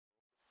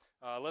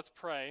Let's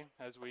pray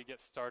as we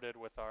get started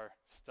with our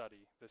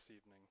study this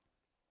evening.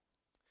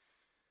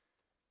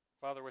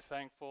 Father, we're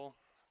thankful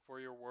for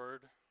your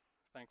word,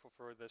 thankful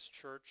for this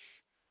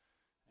church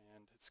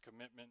and its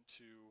commitment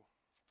to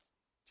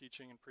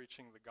teaching and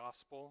preaching the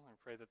gospel, and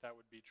pray that that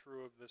would be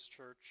true of this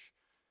church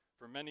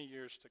for many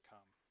years to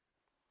come.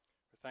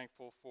 We're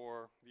thankful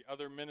for the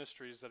other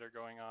ministries that are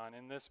going on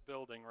in this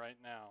building right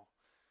now.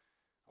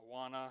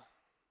 Awana,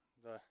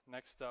 the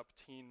Next Up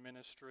teen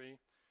ministry.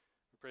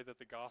 We pray that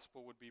the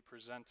gospel would be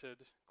presented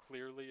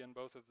clearly in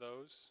both of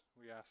those.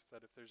 We ask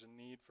that if there's a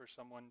need for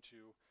someone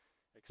to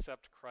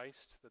accept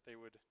Christ, that they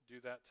would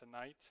do that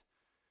tonight.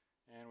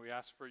 And we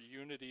ask for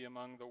unity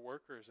among the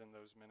workers in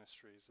those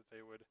ministries, that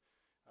they would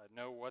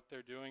know what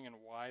they're doing and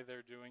why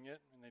they're doing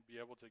it, and they'd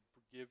be able to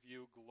give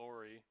you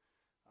glory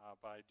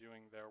by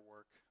doing their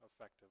work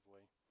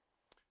effectively.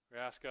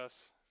 We ask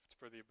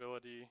for the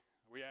ability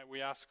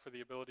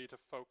to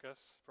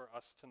focus for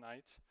us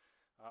tonight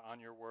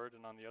on your word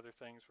and on the other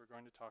things we're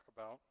going to talk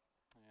about,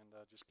 and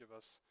just give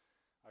us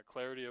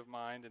clarity of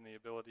mind and the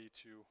ability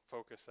to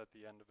focus at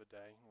the end of a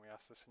day. And we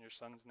ask this in your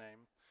Son's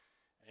name.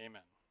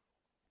 Amen.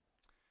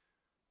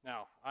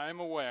 Now, I'm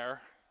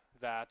aware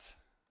that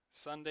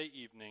Sunday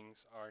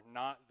evenings are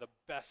not the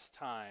best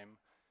time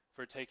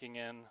for taking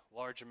in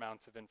large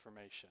amounts of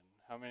information.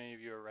 How many of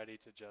you are ready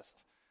to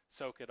just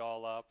soak it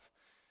all up?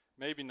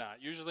 Maybe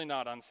not. Usually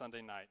not on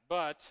Sunday night.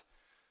 But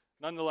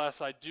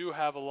nonetheless, I do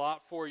have a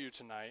lot for you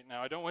tonight.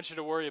 Now, I don't want you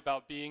to worry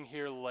about being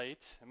here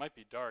late. It might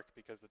be dark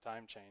because the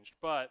time changed.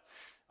 But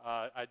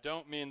I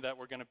don't mean that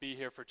we're going to be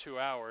here for 2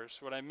 hours.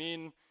 What I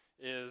mean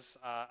is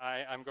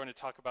I'm going to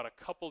talk about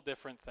a couple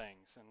different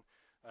things. And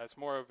it's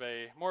more of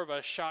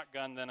a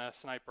shotgun than a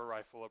sniper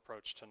rifle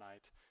approach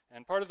tonight.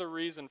 And part of the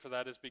reason for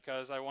that is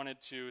because I wanted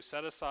to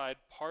set aside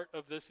part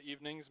of this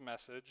evening's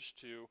message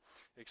to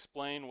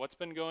explain what's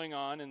been going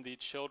on in the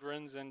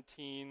children's and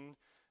teen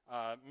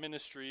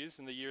ministries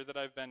in the year that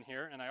I've been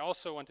here. And I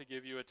also want to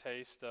give you a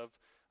taste of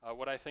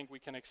what I think we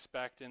can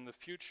expect in the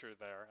future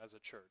there as a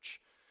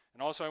church.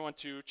 And also I want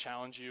to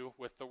challenge you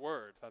with the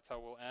word. That's how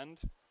we'll end.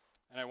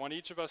 And I want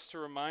each of us to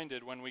be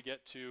reminded when we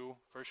get to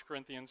 1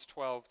 Corinthians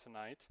 12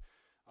 tonight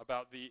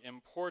about the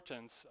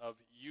importance of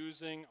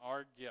using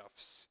our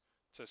gifts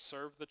to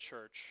serve the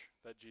church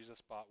that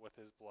Jesus bought with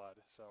his blood.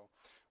 So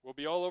we'll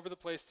be all over the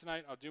place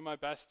tonight. I'll do my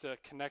best to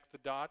connect the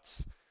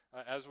dots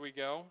as we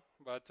go,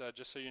 but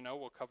just so you know,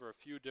 we'll cover a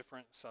few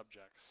different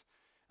subjects.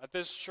 At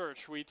this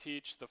church, we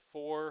teach the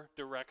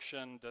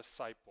 4-direction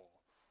disciple,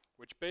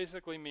 which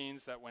basically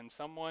means that when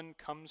someone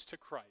comes to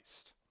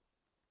Christ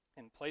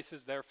and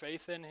places their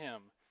faith in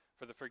him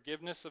for the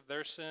forgiveness of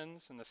their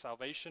sins and the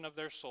salvation of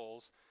their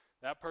souls,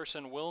 that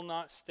person will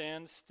not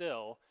stand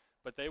still,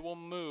 but they will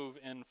move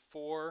in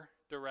 4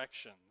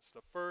 directions.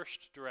 The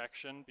first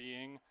direction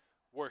being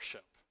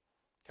worship.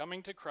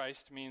 Coming to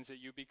Christ means that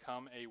you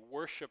become a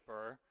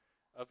worshiper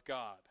of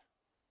God.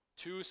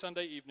 2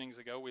 Sunday evenings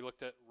ago, we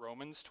looked at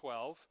Romans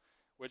 12,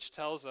 which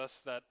tells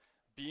us that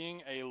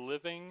being a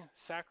living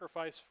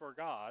sacrifice for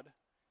God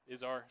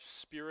is our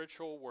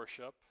spiritual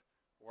worship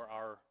or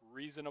our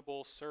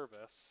reasonable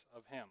service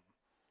of him.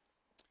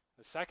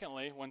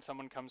 Secondly, when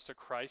someone comes to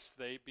Christ,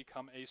 they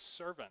become a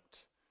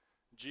servant.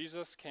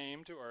 Jesus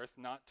came to earth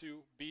not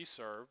to be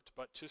served,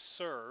 but to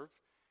serve,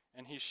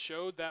 and he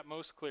showed that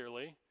most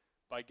clearly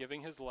by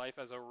giving his life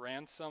as a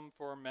ransom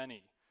for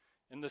many.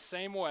 In the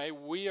same way,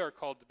 we are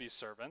called to be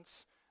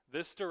servants.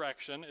 This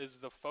direction is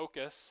the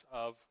focus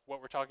of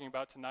what we're talking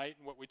about tonight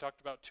and what we talked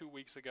about 2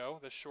 weeks ago,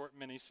 this short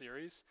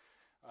mini-series.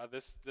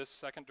 This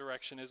second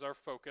direction is our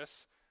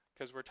focus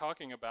because we're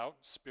talking about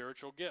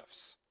spiritual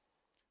gifts.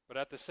 But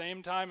at the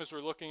same time as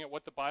we're looking at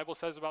what the Bible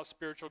says about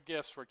spiritual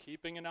gifts, we're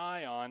keeping an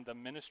eye on the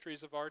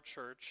ministries of our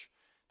church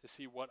to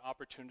see what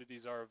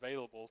opportunities are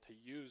available to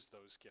use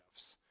those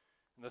gifts.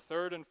 And the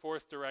third and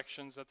fourth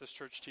directions that this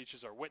church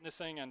teaches are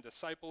witnessing and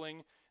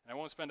discipling. And I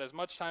won't spend as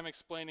much time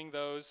explaining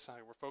those.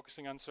 We're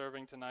focusing on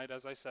serving tonight,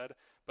 as I said.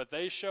 But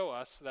they show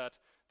us that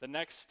the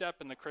next step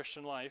in the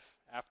Christian life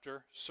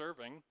after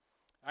serving,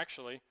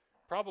 actually,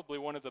 probably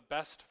one of the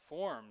best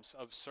forms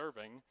of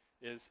serving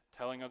is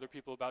telling other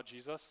people about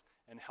Jesus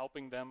and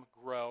helping them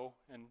grow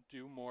and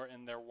do more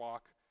in their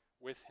walk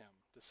with him,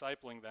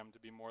 discipling them to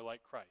be more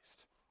like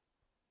Christ.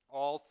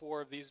 All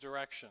 4 of these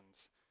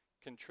directions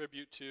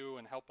contribute to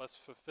and help us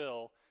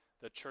fulfill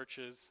the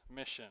church's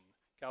mission.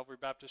 Calvary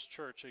Baptist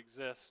Church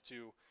exists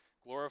to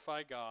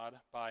glorify God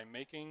by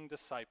making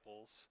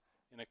disciples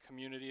in a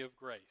community of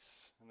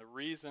grace. And the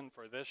reason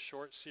for this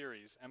short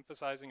series,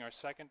 emphasizing our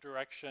second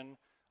direction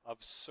of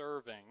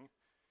serving,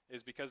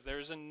 is because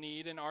there's a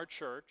need in our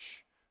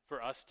church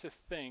for us to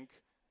think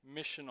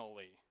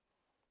missionally.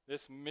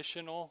 This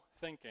missional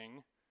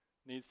thinking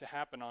needs to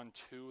happen on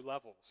 2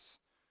 levels.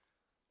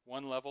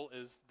 One level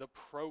is the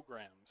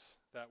programs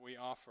that we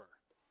offer.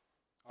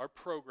 Our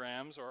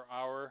programs or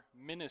our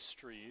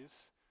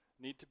ministries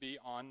need to be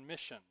on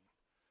mission.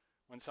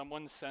 When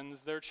someone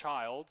sends their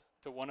child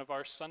to one of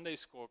our Sunday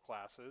school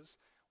classes,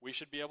 we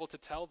should be able to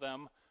tell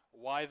them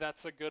why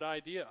that's a good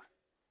idea.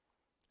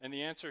 And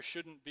the answer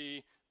shouldn't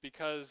be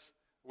because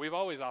we've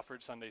always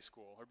offered Sunday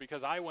school, or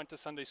because I went to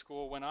Sunday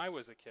school when I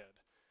was a kid.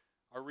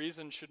 Our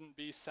reason shouldn't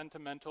be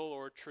sentimental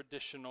or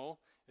traditional.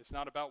 It's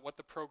not about what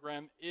the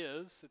program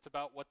is, it's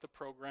about what the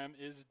program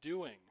is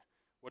doing.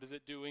 What is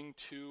it doing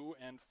to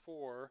and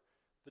for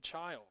the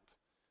child?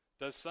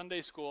 Does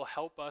Sunday school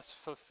help us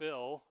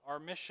fulfill our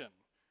mission?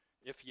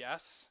 If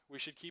yes, we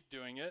should keep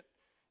doing it.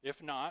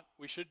 If not,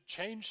 we should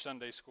change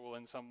Sunday school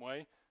in some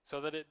way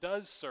so that it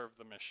does serve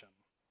the mission.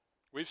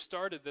 We've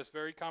started this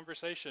very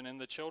conversation in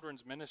the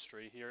children's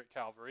ministry here at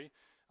Calvary.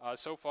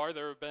 So far,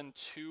 there have been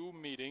 2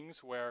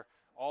 meetings where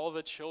all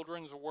the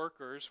children's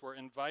workers were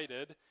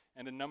invited,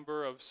 and a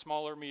number of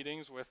smaller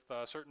meetings with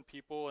certain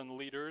people and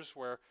leaders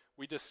where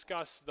we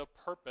discuss the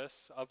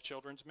purpose of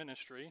children's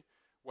ministry,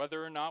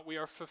 whether or not we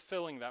are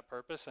fulfilling that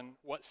purpose, and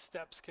what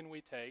steps can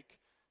we take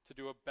to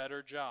do a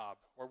better job,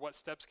 or what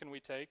steps can we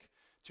take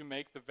to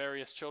make the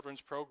various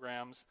children's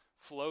programs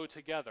flow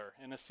together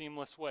in a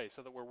seamless way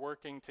so that we're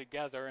working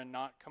together and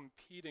not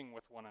competing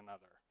with one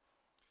another.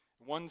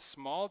 One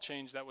small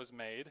change that was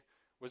made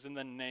was in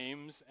the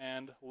names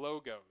and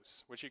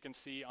logos, which you can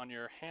see on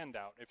your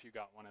handout if you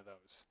got one of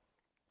those.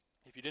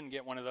 If you didn't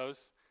get one of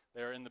those,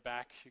 they're in the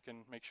back. You can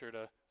make sure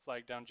to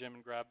flag down Jim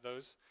and grab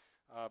those.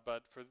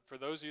 But for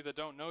those of you that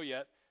don't know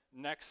yet,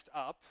 Next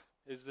Up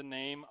is the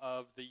name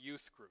of the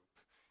youth group.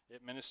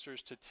 It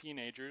ministers to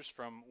teenagers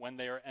from when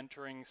they are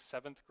entering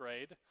 7th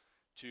grade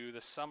to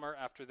the summer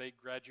after they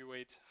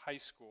graduate high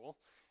school.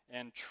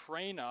 And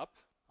Train Up,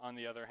 on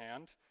the other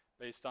hand,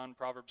 based on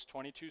Proverbs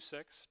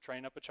 22:6,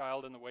 train up a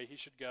child in the way he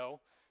should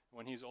go.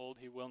 When he's old,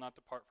 he will not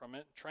depart from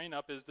it. Train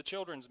Up is the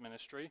children's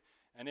ministry,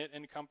 and it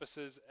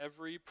encompasses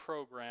every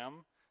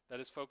program that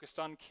is focused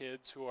on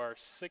kids who are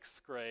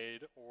 6th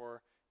grade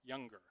or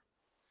younger.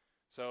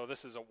 So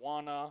this is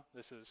Awana,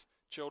 this is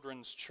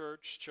Children's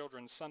Church,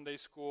 Children's Sunday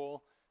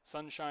School,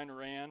 Sunshine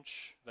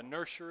Ranch, the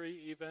nursery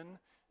even,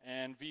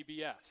 and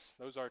VBS.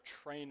 Those are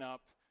Train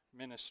Up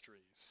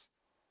ministries.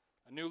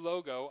 A new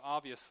logo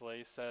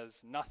obviously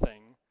says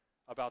nothing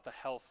about the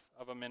health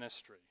of a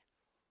ministry.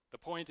 The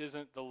point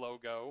isn't the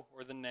logo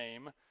or the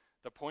name.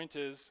 The point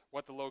is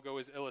what the logo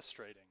is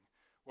illustrating.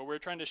 What we're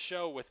trying to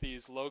show with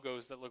these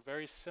logos that look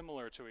very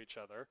similar to each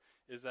other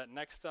is that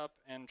Next Up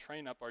and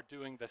Train Up are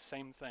doing the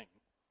same thing.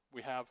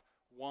 We have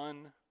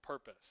one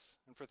purpose.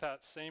 And for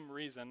that same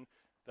reason,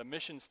 the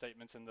mission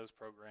statements in those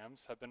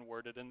programs have been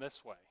worded in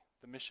this way.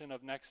 The mission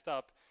of Next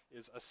Up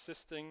is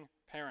assisting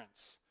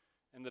parents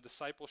in the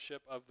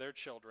discipleship of their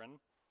children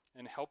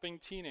and helping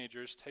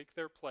teenagers take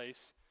their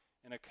place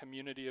in a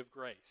community of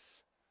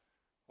grace.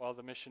 While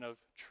the mission of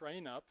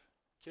Train Up,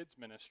 kids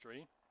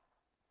ministry,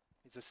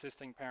 is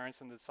assisting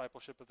parents in the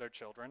discipleship of their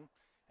children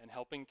and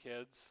helping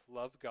kids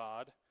love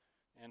God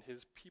and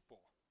his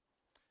people.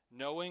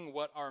 Knowing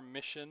what our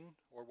mission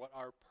or what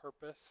our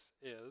purpose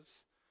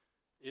is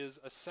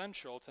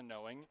essential to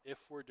knowing if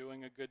we're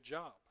doing a good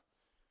job.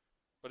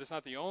 But it's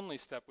not the only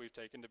step we've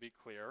taken to be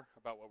clear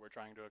about what we're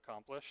trying to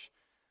accomplish.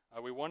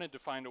 We wanted to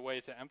find a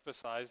way to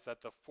emphasize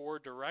that the 4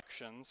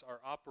 directions are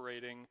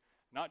operating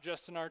not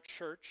just in our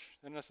church,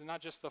 and it's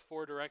not just the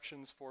 4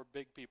 directions for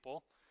big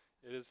people.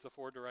 It is the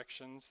 4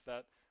 directions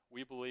that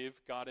we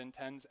believe God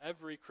intends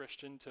every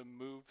Christian to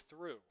move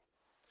through.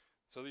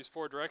 So these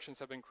 4 directions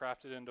have been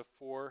crafted into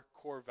 4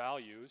 core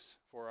values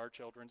for our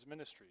children's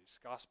ministries: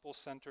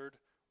 gospel-centered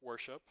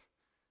worship,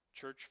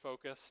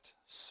 church-focused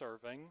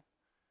serving,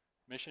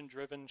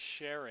 mission-driven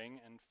sharing,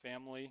 and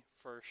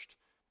family-first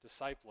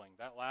discipling.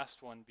 That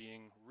last one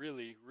being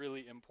really,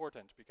 really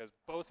important because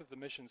both of the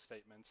mission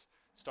statements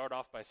start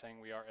off by saying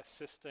we are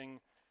assisting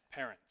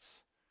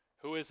parents.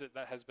 Who is it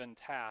that has been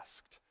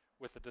tasked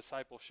with the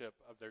discipleship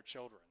of their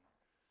children?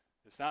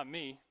 It's not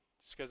me,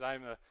 just because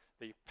I'm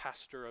the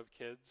pastor of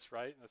kids,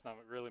 right? That's not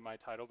really my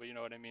title, but you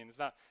know what I mean.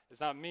 It's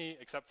not me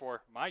except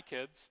for my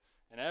kids,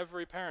 and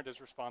every parent is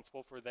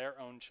responsible for their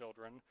own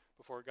children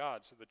before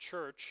God. So the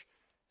church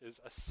is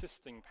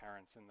assisting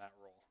parents in that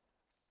role.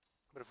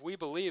 But if we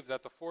believe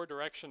that the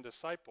 4-direction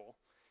disciple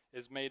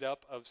is made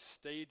up of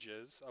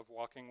stages of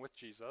walking with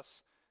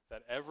Jesus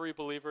that every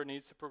believer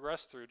needs to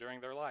progress through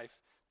during their life,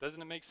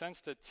 doesn't it make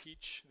sense to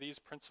teach these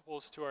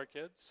principles to our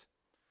kids?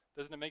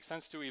 Doesn't it make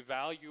sense to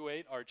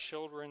evaluate our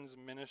children's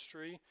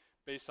ministry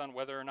based on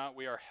whether or not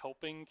we are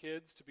helping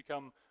kids to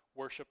become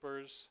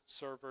worshipers,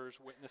 servers,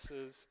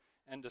 witnesses,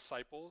 and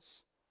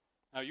disciples?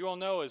 Now, you all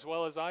know as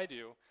well as I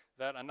do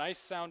that a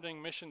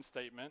nice-sounding mission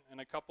statement and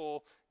a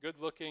couple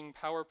good-looking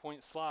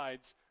PowerPoint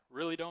slides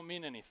really don't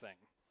mean anything.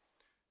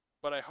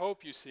 But I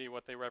hope you see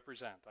what they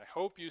represent. I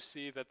hope you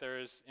see that there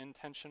is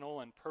intentional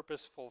and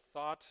purposeful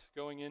thought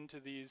going into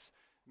these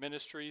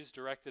ministries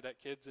directed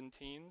at kids and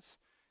teens.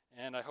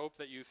 And I hope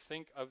that you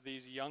think of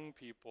these young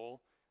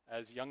people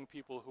as young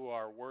people who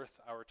are worth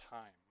our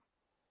time.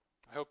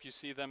 I hope you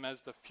see them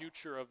as the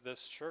future of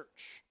this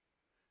church.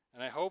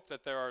 And I hope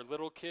that there are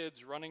little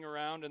kids running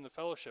around in the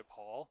fellowship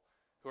hall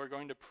who are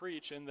going to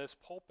preach in this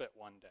pulpit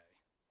one day.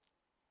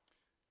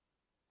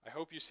 I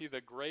hope you see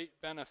the great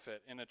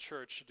benefit in a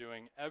church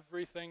doing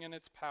everything in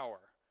its power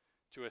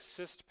to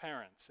assist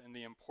parents in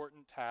the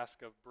important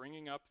task of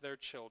bringing up their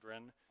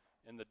children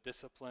in the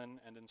discipline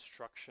and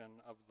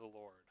instruction of the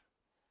Lord.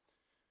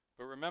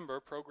 But remember,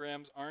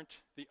 programs aren't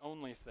the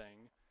only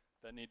thing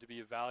that need to be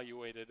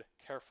evaluated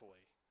carefully,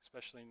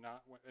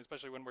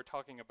 especially when we're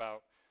talking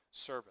about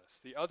service.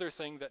 The other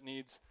thing that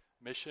needs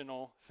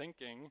missional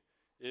thinking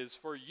is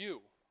for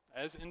you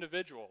as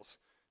individuals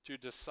to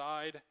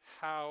decide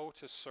how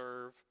to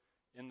serve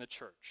in the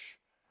church.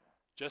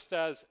 Just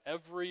as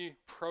every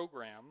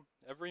program,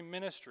 every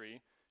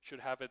ministry should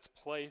have its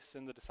place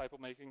in the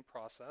disciple-making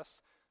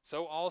process,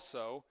 so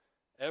also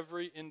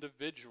every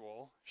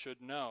individual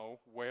should know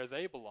where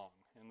they belong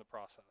in the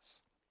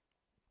process.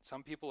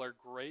 Some people are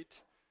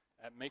great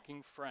at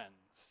making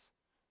friends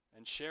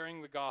and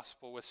sharing the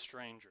gospel with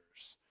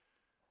strangers.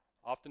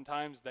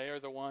 Oftentimes they are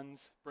the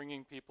ones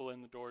bringing people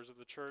in the doors of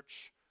the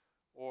church,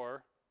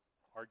 or,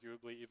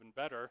 arguably even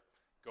better,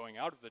 going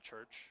out of the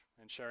church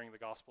and sharing the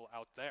gospel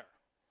out there.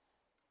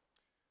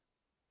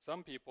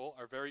 Some people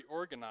are very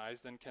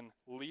organized and can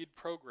lead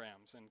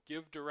programs and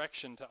give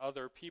direction to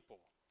other people.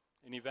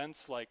 In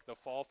events like the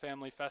Fall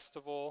Family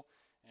Festival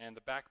and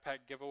the Backpack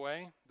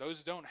Giveaway,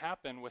 those don't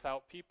happen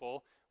without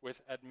people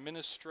with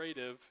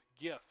administrative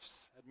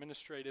gifts,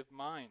 administrative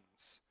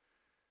minds.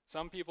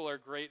 Some people are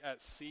great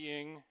at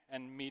seeing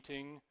and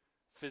meeting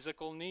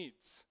physical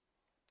needs.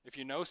 If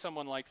you know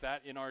someone like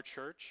that in our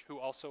church who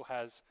also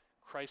has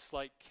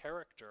Christ-like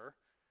character,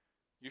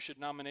 you should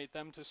nominate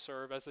them to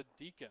serve as a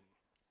deacon.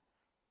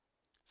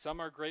 Some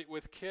are great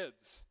with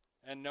kids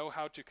and know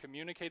how to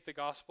communicate the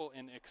gospel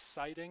in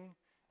exciting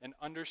and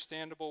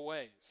understandable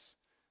ways.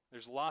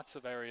 There's lots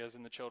of areas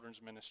in the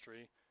children's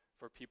ministry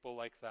for people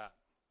like that.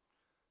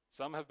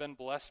 Some have been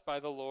blessed by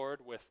the Lord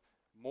with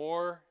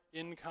more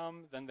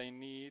income than they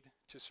need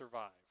to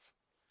survive.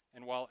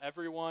 And while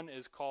everyone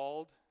is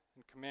called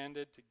and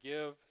commanded to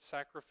give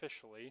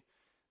sacrificially,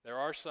 there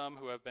are some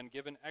who have been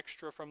given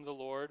extra from the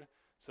Lord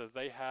so that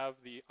they have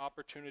the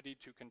opportunity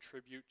to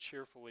contribute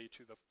cheerfully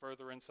to the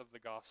furtherance of the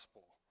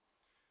gospel.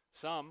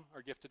 Some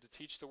are gifted to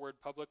teach the word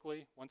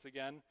publicly. Once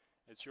again,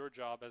 it's your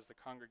job as the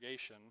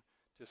congregation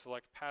to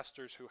select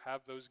pastors who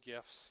have those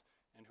gifts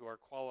and who are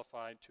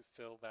qualified to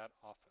fill that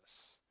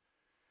office.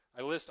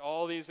 I list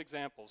all these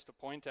examples to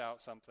point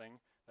out something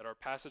that our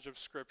passage of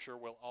Scripture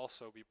will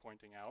also be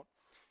pointing out,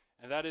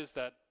 and that is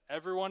that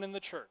everyone in the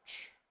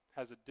church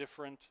has a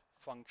different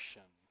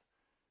function,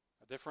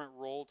 a different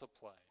role to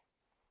play.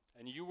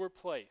 And you were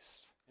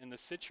placed in the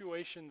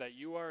situation that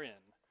you are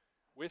in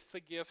with the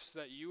gifts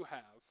that you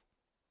have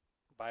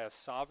by a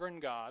sovereign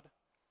God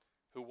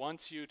who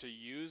wants you to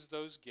use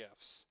those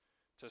gifts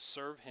to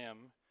serve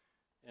him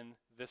in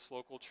this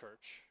local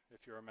church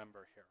if you're a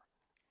member here.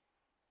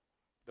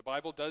 The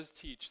Bible does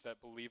teach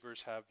that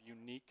believers have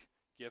unique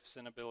gifts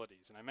and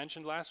abilities. And I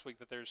mentioned last week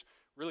that there's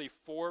really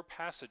 4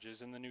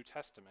 passages in the New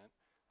Testament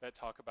that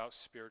talk about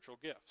spiritual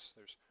gifts.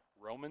 There's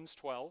Romans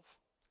 12,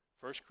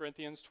 1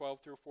 Corinthians 12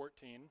 through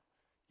 14,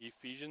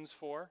 Ephesians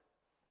 4,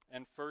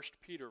 and 1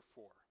 Peter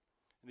 4.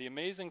 And the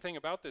amazing thing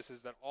about this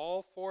is that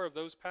all 4 of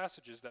those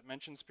passages that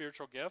mention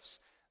spiritual gifts,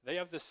 they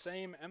have the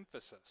same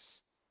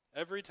emphasis.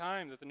 Every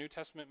time that the New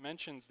Testament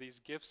mentions these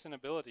gifts and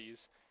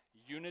abilities,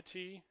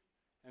 unity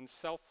and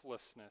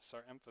selflessness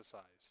are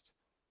emphasized.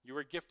 You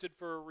are gifted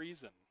for a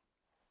reason.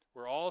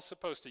 We're all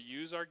supposed to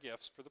use our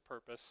gifts for the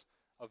purpose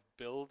of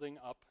building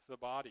up the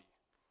body.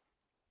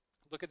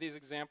 Look at these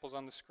examples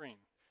on the screen.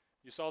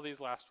 You saw these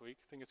last week.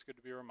 I think it's good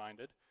to be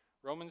reminded.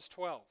 Romans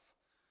 12,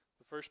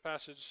 the first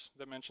passage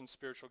that mentions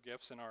spiritual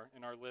gifts in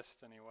our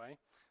list anyway.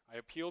 I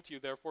appeal to you,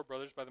 therefore,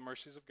 brothers, by the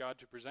mercies of God,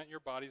 to present your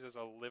bodies as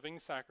a living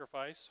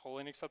sacrifice,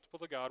 holy and acceptable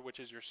to God, which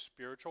is your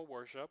spiritual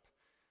worship.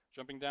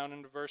 Jumping down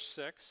into verse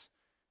 6,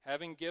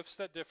 having gifts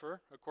that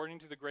differ according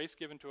to the grace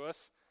given to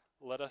us,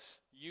 let us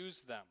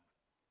use them.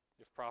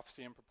 If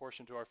prophecy in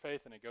proportion to our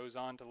faith, and it goes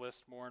on to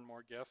list more and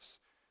more gifts.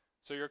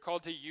 So you're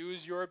called to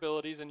use your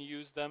abilities and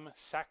use them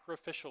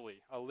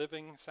sacrificially, a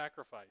living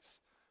sacrifice.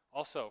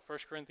 Also, 1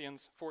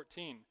 Corinthians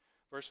 14,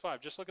 verse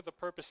 5. Just look at the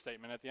purpose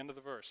statement at the end of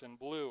the verse in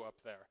blue up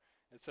there.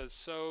 It says,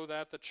 so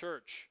that the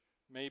church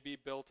may be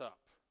built up.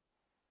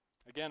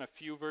 Again, a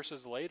few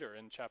verses later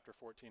in chapter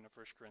 14 of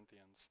 1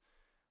 Corinthians.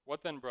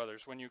 What then,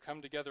 brothers, when you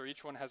come together,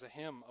 each one has a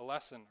hymn, a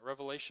lesson, a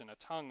revelation, a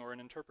tongue, or an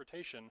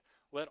interpretation.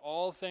 Let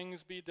all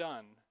things be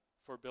done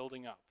for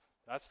building up.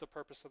 That's the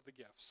purpose of the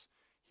gifts.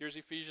 Here's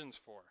Ephesians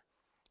 4.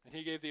 And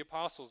he gave the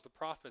apostles, the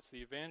prophets, the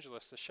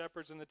evangelists, the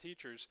shepherds, and the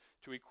teachers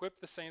to equip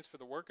the saints for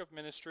the work of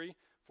ministry,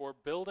 for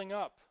building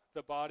up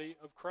the body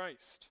of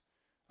Christ,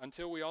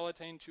 until we all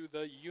attain to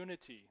the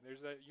unity,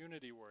 there's that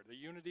unity word, the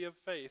unity of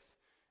faith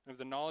and of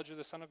the knowledge of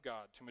the Son of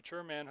God, to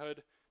mature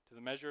manhood, to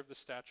the measure of the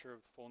stature of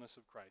the fullness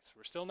of Christ.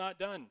 We're still not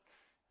done.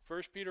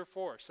 1 Peter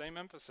 4, same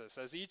emphasis.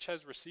 As each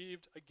has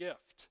received a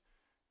gift,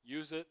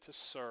 use it to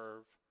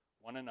serve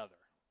one another.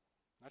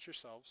 Not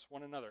yourselves,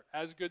 one another,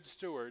 as good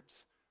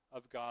stewards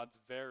of God's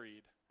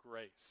varied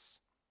grace.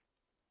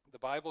 The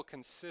Bible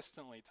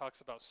consistently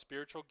talks about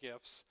spiritual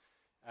gifts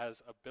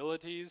as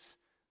abilities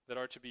that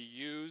are to be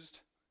used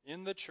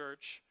in the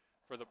church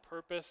for the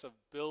purpose of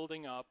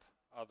building up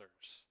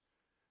others.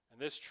 And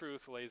this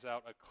truth lays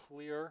out a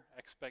clear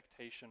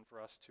expectation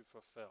for us to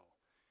fulfill.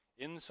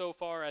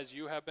 Insofar as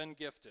you have been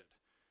gifted,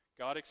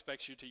 God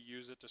expects you to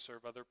use it to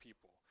serve other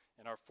people.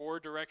 And our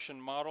four-direction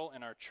model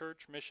and our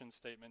church mission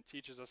statement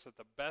teaches us that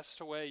the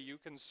best way you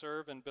can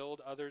serve and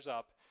build others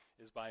up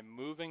is by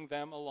moving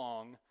them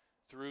along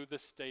through the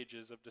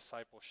stages of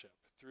discipleship,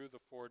 through the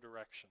four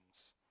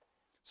directions.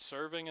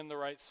 Serving in the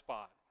right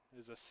spot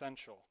is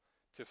essential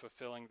to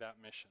fulfilling that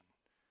mission.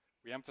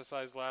 We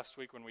emphasized last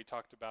week when we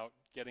talked about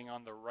getting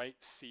on the right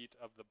seat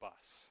of the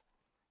bus.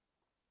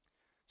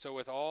 So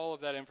with all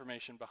of that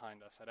information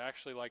behind us, I'd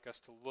actually like us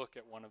to look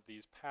at one of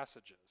these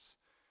passages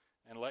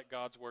and let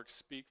God's work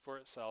speak for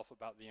itself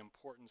about the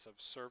importance of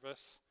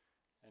service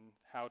and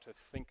how to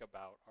think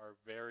about our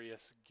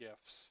various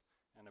gifts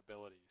and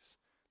abilities.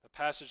 The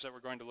passage that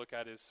we're going to look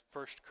at is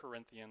 1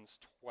 Corinthians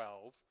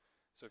 12.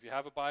 So if you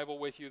have a Bible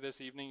with you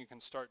this evening, you can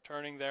start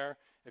turning there.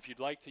 If you'd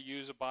like to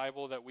use a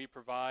Bible that we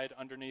provide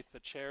underneath the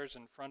chairs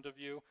in front of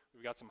you,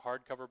 we've got some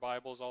hardcover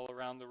Bibles all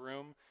around the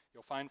room.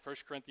 You'll find 1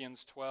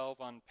 Corinthians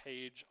 12 on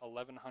page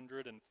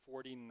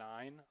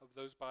 1149 of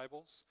those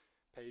Bibles,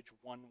 page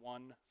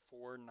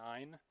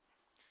 1149.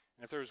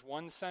 And if there's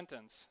one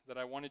sentence that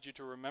I wanted you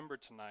to remember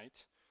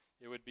tonight,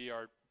 it would be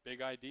our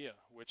big idea,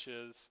 which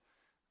is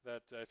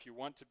that if you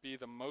want to be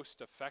the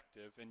most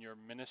effective in your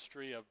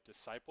ministry of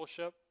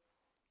discipleship,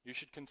 you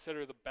should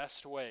consider the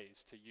best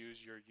ways to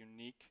use your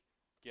unique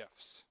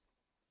gifts.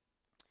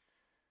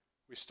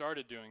 We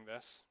started doing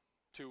this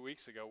 2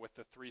 weeks ago with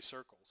the 3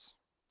 circles.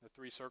 The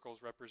 3 circles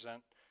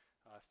represent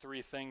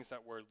 3 things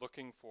that we're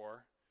looking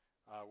for,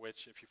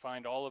 which if you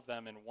find all of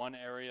them in one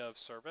area of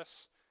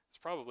service, it's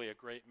probably a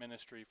great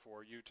ministry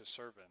for you to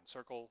serve in.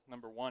 Circle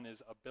number 1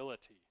 is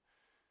ability.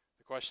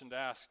 The question to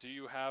ask, do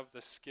you have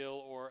the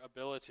skill or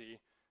ability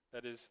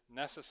that is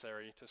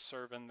necessary to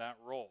serve in that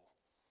role?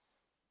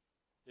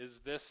 Is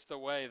this the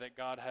way that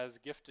God has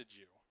gifted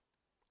you?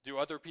 Do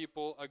other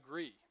people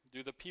agree?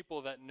 Do the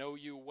people that know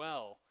you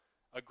well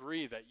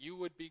agree that you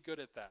would be good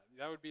at that?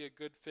 That would be a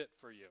good fit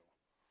for you.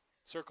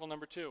 Circle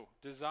number 2,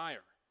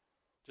 desire.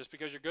 Just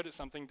because you're good at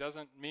something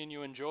doesn't mean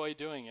you enjoy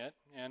doing it,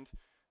 and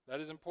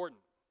that is important.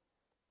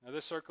 Now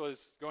this circle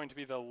is going to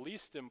be the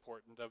least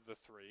important of the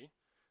 3,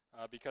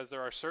 because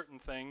there are certain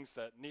things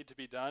that need to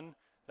be done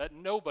that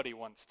nobody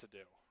wants to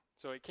do.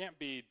 So it can't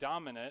be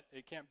dominant,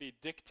 it can't be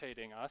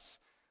dictating us,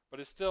 but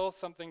it's still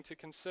something to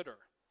consider.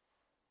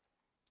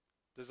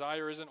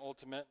 Desire isn't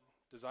ultimate.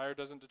 Desire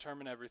doesn't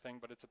determine everything,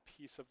 but it's a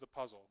piece of the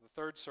puzzle.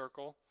 The 3rd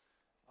circle,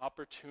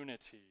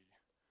 opportunity.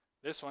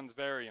 This one's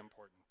very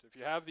important. If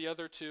you have the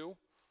other 2,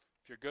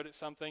 if you're good at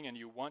something and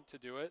you want to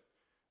do it,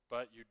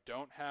 but you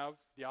don't have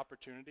the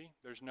opportunity,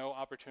 there's no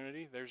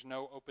opportunity, there's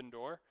no open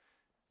door,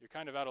 you're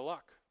kind of out of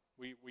luck.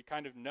 We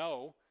kind of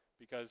know,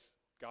 because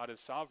God is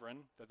sovereign,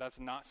 that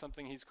that's not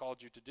something he's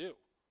called you to do,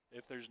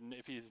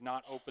 if he's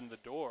not opened the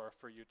door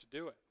for you to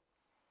do it.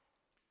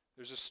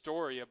 There's a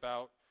story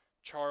about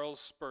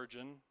Charles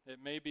Spurgeon. It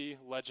may be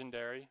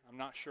legendary. I'm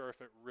not sure if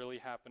it really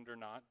happened or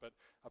not, but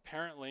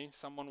apparently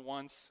someone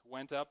once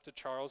went up to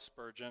Charles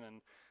Spurgeon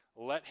and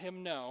let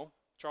him know.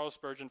 Charles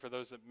Spurgeon, for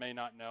those that may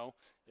not know,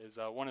 is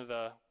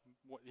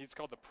he's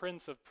called the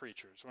Prince of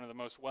Preachers, one of the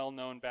most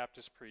well-known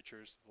Baptist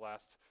preachers of the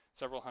last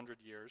several hundred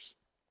years.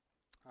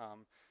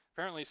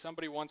 Apparently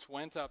somebody once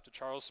went up to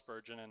Charles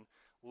Spurgeon and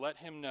let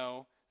him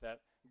know that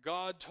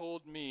God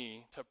told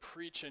me to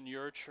preach in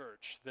your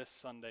church this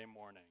Sunday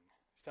morning.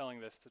 He's telling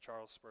this to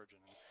Charles Spurgeon.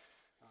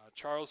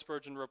 Charles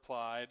Spurgeon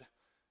replied,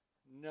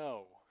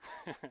 no.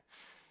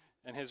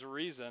 And his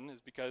reason is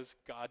because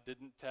God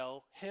didn't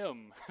tell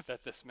him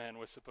that this man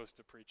was supposed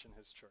to preach in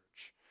his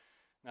church.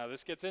 Now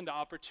this gets into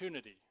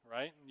opportunity,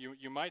 right?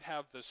 You might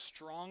have the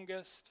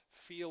strongest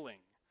feeling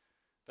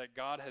that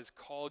God has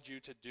called you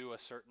to do a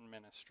certain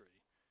ministry.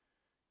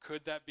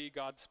 Could that be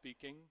God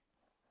speaking?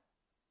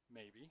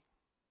 Maybe.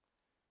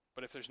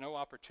 But if there's no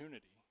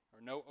opportunity or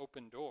no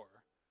open door,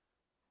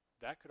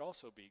 that could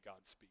also be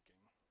God speaking.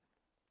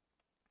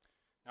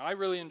 Now, I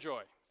really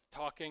enjoy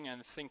talking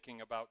and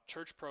thinking about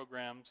church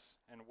programs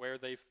and where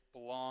they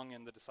belong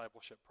in the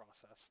discipleship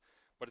process.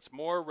 But it's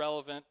more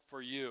relevant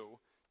for you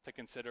to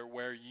consider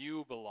where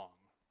you belong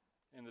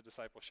in the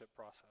discipleship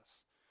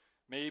process.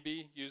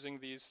 Maybe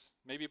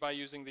by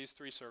using these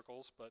 3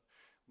 circles, but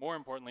more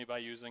importantly by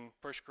using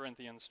 1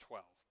 Corinthians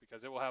 12,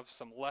 because it will have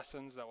some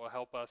lessons that will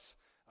help us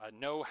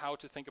know how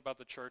to think about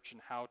the church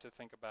and how to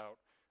think about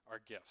our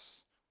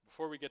gifts.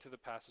 Before we get to the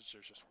passage,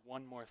 there's just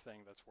one more thing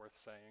that's worth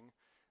saying.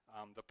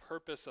 The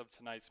purpose of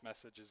tonight's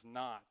message is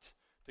not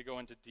to go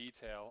into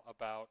detail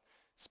about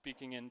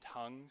speaking in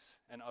tongues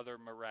and other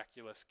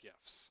miraculous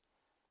gifts.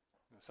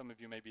 Some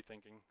of you may be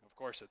thinking, of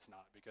course it's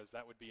not, because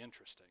that would be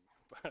interesting.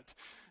 But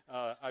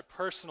I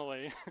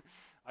personally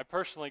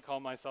call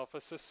myself a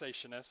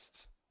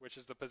cessationist, which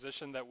is the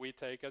position that we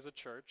take as a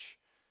church.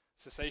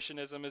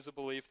 Cessationism is a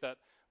belief that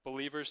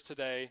believers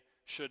today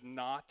should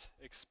not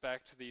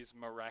expect these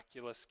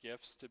miraculous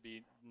gifts to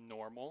be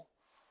normal.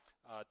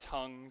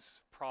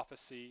 Tongues,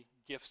 prophecy,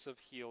 gifts of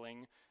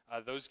healing,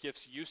 those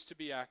gifts used to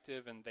be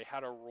active and they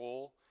had a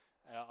role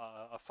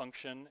a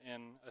function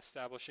in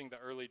establishing the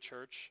early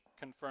church,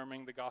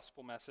 confirming the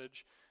gospel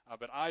message,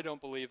 but I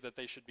don't believe that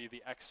they should be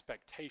the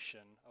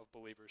expectation of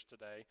believers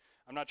today.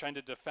 I'm not trying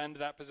to defend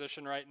that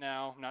position right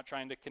now. I'm not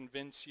trying to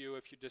convince you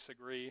if you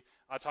disagree.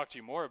 I'll talk to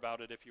you more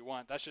about it if you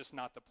want. That's just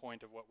not the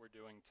point of what we're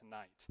doing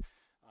tonight.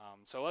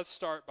 So let's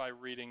start by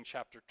reading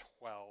chapter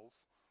 12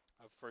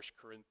 of 1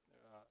 Corinthians,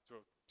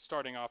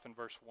 starting off in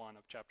verse 1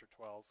 of chapter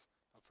 12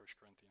 of 1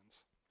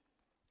 Corinthians.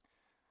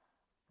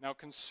 Now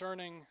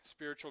concerning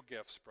spiritual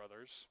gifts,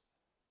 brothers,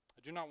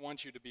 I do not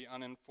want you to be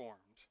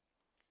uninformed.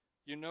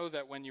 You know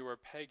that when you were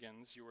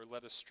pagans, you were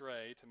led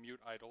astray to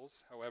mute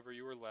idols, however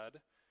you were led.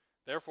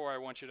 Therefore, I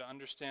want you to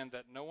understand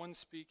that no one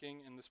speaking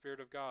in the Spirit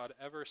of God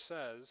ever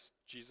says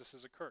Jesus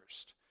is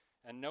accursed,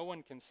 and no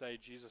one can say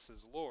Jesus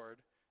is Lord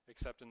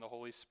except in the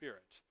Holy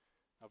Spirit.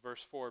 Now,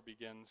 verse 4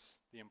 begins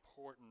the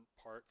important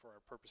part for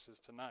our purposes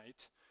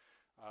tonight.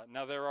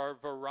 Now, there are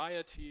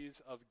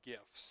varieties of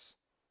gifts,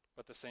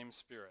 but the same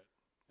Spirit.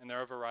 And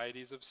there are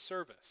varieties of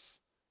service,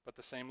 but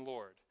the same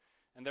Lord.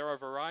 And there are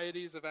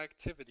varieties of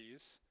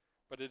activities,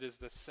 but it is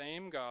the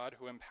same God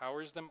who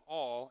empowers them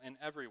all and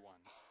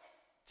everyone.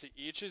 To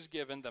each is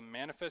given the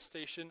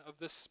manifestation of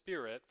the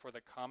Spirit for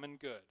the common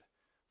good.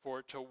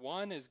 For to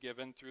one is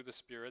given through the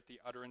Spirit the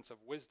utterance of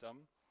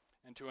wisdom,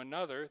 and to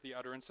another the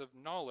utterance of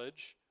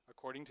knowledge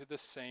according to the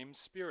same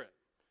Spirit.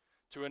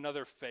 To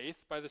another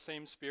faith by the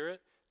same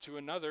Spirit, to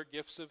another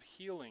gifts of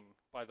healing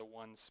by the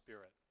one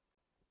Spirit.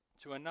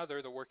 To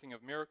another the working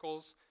of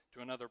miracles, to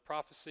another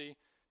prophecy,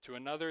 to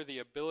another the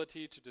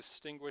ability to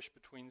distinguish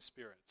between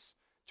spirits,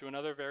 to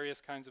another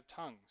various kinds of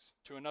tongues,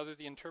 to another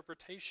the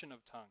interpretation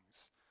of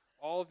tongues.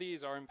 All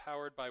these are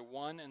empowered by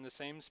one and the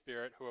same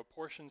Spirit, who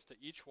apportions to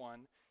each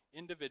one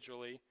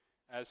individually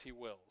as he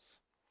wills.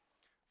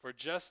 For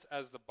just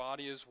as the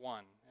body is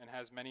one and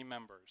has many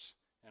members,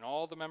 and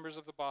all the members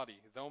of the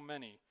body, though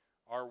many,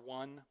 are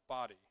one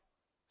body,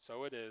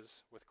 so it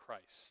is with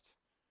Christ.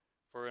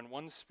 For in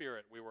one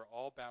Spirit we were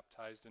all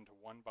baptized into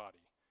one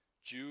body,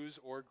 Jews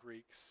or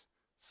Greeks,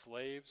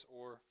 slaves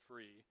or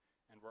free,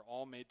 and were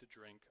all made to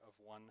drink of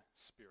one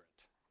Spirit.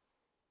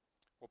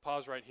 We'll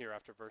pause right here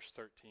after verse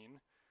 13,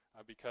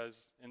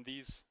 because in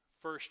these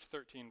first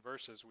 13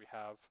 verses we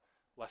have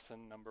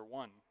lesson number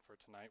 1 for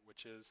tonight,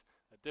 which is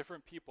that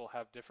different people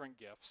have different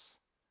gifts,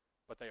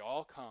 but they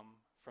all come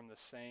from the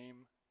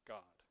same God.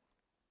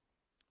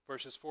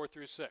 Verses 4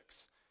 through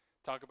 6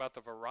 talk about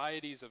the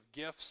varieties of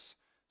gifts,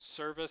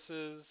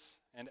 services,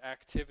 and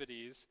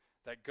activities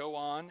that go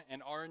on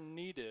and are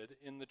needed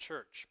in the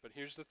church. But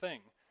here's the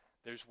thing.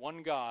 There's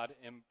one God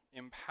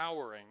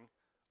empowering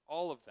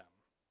all of them.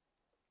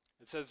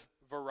 It says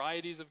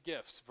varieties of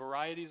gifts,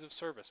 varieties of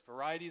service,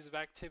 varieties of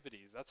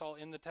activities. That's all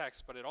in the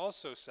text, but it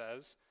also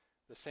says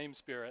the same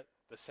Spirit,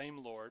 the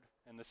same Lord,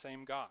 and the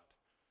same God.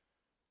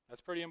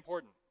 That's pretty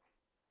important.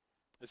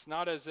 It's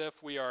not as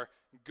if we are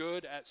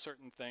good at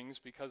certain things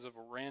because of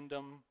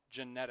random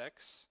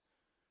genetics,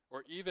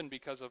 or even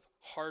because of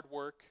hard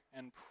work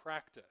and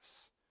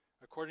practice.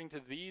 According to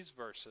these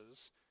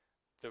verses,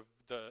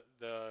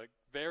 the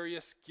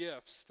various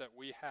gifts that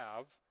we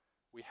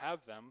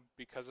have them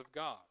because of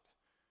God.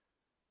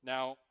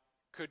 Now,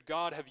 could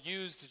God have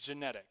used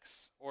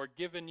genetics or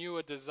given you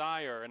a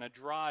desire and a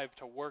drive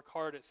to work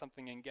hard at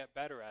something and get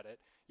better at it?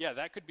 Yeah,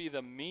 that could be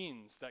the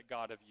means that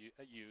God have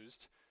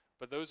used,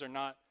 but those are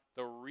not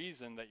the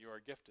reason that you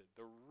are gifted.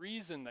 The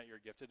reason that you're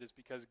gifted is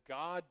because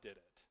God did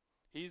it.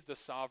 He's the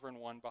sovereign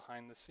one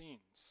behind the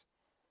scenes.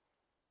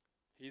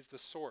 He's the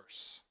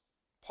source.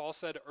 Paul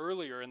said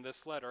earlier in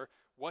this letter,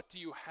 "What do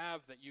you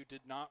have that you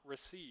did not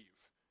receive?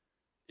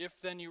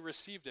 If then you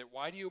received it,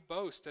 why do you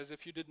boast as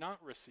if you did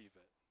not receive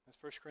it?" That's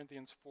 1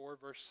 Corinthians 4,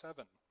 verse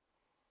 7.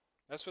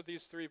 That's what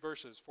these three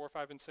verses, 4,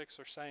 5, and 6,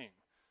 are saying.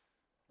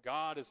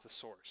 God is the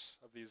source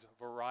of these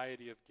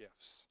variety of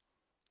gifts.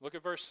 Look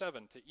at verse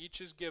 7. To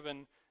each is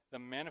given the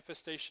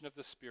manifestation of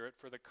the Spirit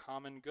for the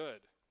common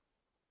good.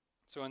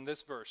 So in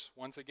this verse,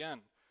 once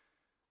again,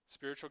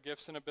 spiritual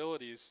gifts and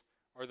abilities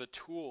are the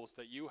tools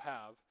that you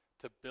have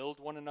to build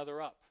one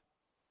another up,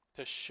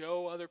 to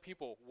show other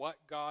people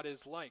what God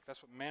is like.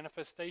 That's what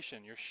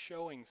manifestation. You're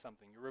showing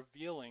something. You're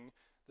revealing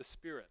the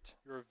Spirit.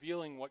 You're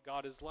revealing what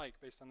God is like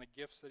based on the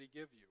gifts that he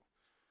gives you.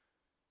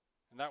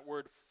 And that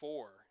word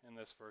 "for" in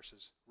this verse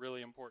is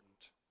really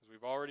important, as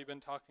we've already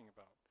been talking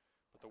about.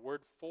 But the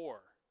word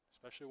 "for,"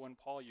 especially when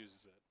Paul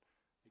uses it,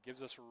 it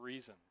gives us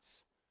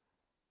reasons.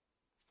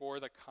 For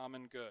the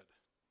common good.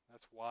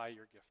 That's why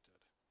you're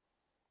gifted.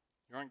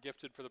 You aren't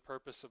gifted for the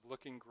purpose of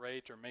looking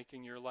great or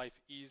making your life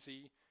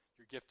easy.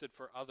 You're gifted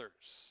for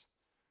others.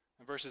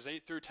 And verses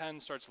 8 through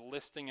 10 starts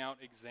listing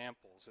out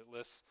examples. It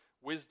lists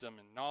wisdom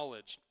and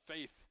knowledge,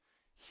 faith,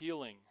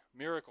 healing,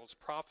 miracles,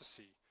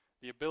 prophecy,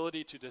 the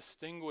ability to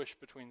distinguish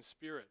between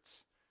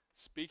spirits,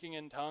 speaking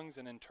in tongues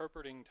and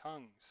interpreting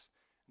tongues.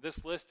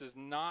 This list is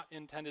not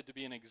intended to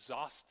be an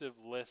exhaustive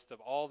list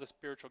of all the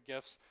spiritual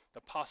gifts,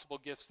 the possible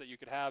gifts that you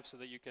could have, so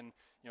that you can,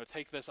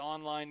 take this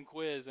online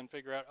quiz and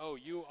figure out, oh,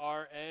 you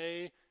are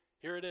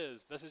here it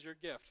is, this is your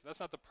gift. That's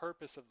not the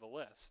purpose of the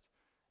list.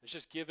 It's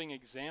just giving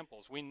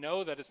examples. We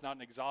know that it's not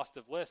an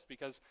exhaustive list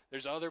because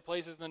there's other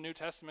places in the New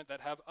Testament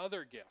that have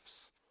other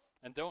gifts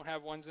and don't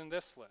have ones in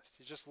this list.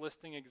 He's just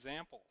listing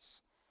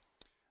examples.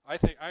 I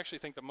actually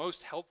think the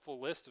most helpful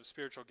list of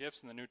spiritual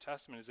gifts in the New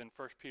Testament is in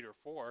 1 Peter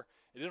 4.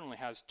 It only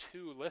has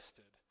 2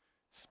 listed,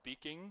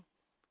 speaking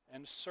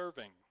and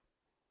serving.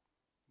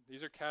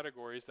 These are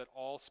categories that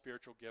all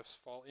spiritual gifts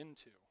fall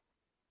into.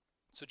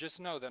 So just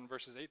know that in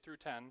verses 8 through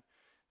 10,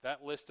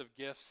 that list of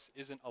gifts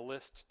isn't a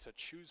list to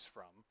choose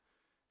from.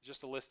 It's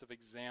just a list of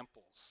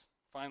examples.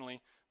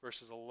 Finally,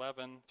 verses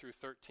 11 through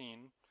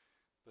 13,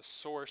 the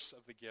source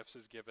of the gifts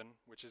is given,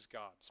 which is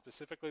God,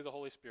 specifically the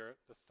Holy Spirit,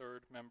 the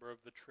third member of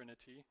the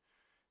Trinity.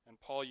 And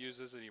Paul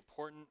uses the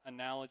important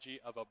analogy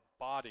of a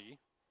body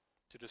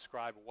to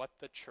describe what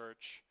the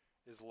church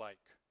is like.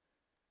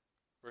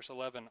 Verse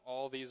 11,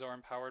 all these are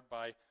empowered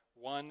by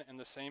one and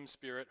the same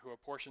Spirit who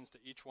apportions to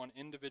each one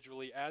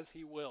individually as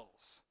he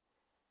wills.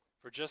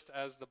 For just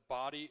as the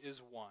body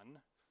is one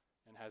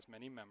and has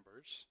many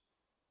members,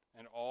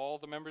 and all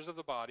the members of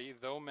the body,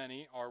 though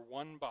many, are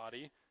one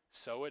body,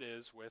 so it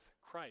is with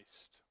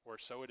Christ, or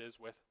so it is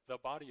with the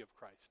body of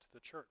Christ, the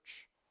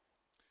church.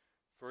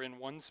 For in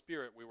one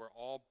Spirit we were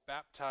all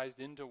baptized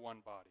into one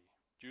body,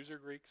 Jews or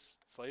Greeks,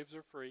 slaves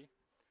or free,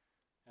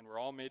 and we're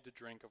all made to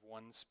drink of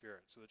one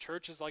Spirit. So the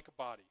church is like a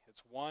body.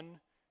 It's one,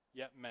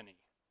 yet many.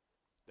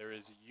 There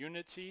is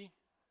unity,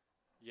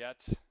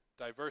 yet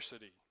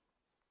diversity.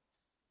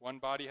 One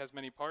body has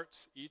many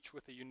parts, each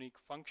with a unique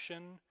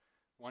function.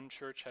 One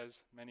church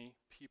has many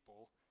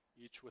people,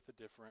 each with a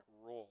different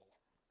role.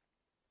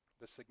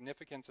 The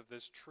significance of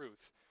this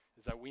truth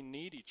is that we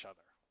need each other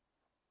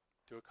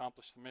to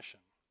accomplish the mission.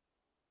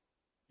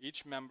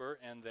 Each member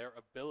and their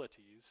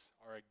abilities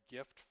are a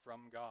gift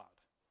from God.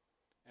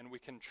 And we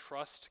can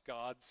trust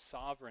God's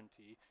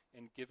sovereignty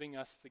in giving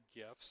us the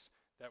gifts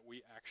that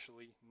we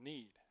actually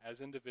need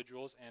as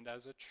individuals and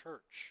as a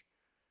church.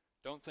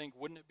 Don't think,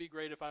 wouldn't it be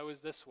great if I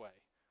was this way?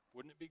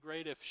 Wouldn't it be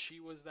great if she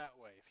was that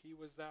way, if he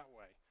was that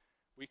way?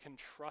 We can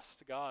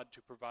trust God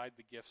to provide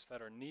the gifts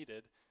that are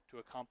needed to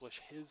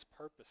accomplish his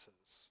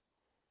purposes.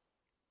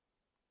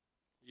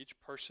 Each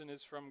person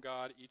is from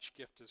God, each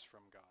gift is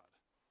from God.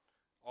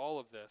 All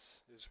of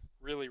this is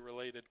really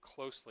related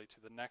closely to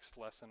the next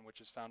lesson,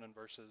 which is found in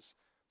verses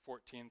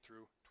 14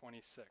 through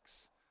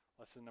 26.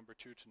 Lesson number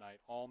 2 tonight.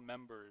 All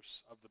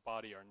members of the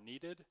body are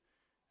needed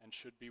and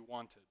should be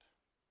wanted.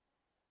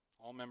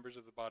 All members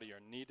of the body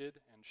are needed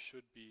and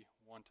should be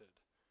wanted.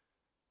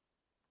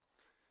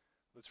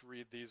 Let's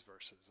read these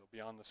verses. They'll be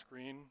on the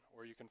screen,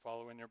 or you can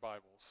follow in your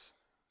Bibles.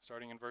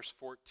 Starting in verse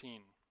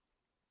 14.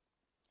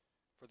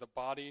 For the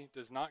body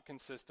does not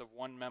consist of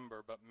one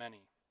member, but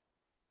many.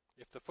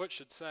 If the foot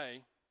should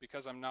say,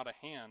 because I'm not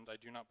a hand, I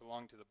do not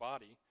belong to the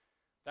body,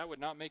 that would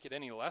not make it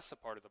any less a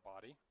part of the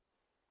body.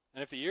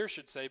 And if the ear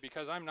should say,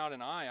 because I'm not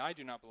an eye, I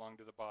do not belong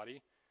to the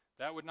body,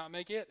 that would not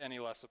make it any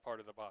less a part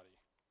of the body.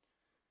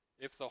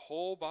 If the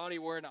whole body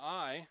were an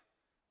eye,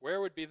 where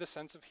would be the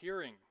sense of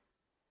hearing?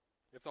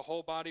 If the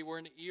whole body were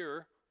an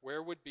ear,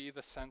 where would be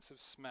the sense of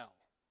smell?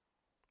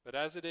 But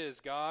as it is,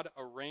 God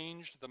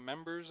arranged the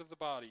members of the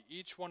body,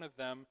 each one of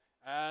them,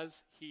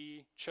 as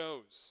he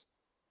chose.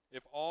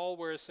 If all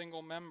were a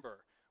single member,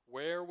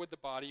 where would the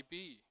body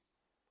be?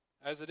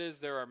 As it is,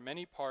 there are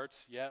many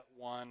parts, yet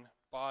one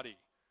body.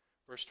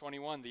 Verse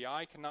 21, the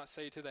eye cannot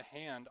say to the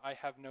hand, I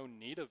have no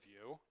need of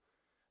you,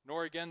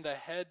 nor again the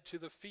head to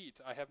the feet,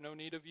 I have no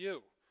need of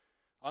you.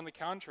 On the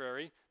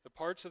contrary, the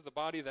parts of the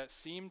body that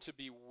seem to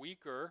be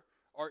weaker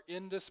are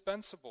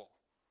indispensable.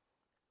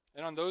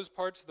 And on those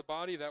parts of the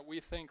body that we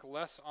think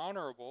less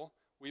honorable,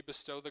 we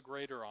bestow the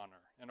greater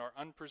honor, and our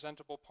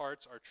unpresentable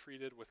parts are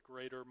treated with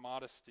greater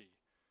modesty,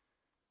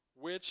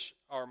 which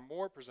our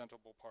more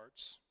presentable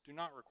parts do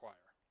not require.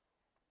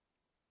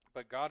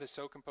 But God has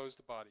so composed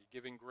the body,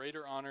 giving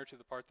greater honor to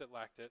the part that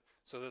lacked it,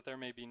 so that there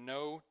may be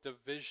no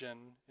division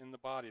in the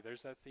body.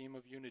 There's that theme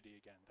of unity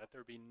again, that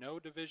there be no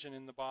division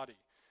in the body,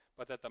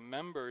 but that the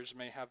members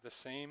may have the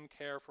same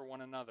care for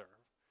one another.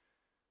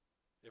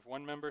 If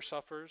one member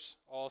suffers,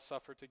 all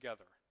suffer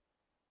together.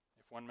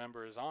 If one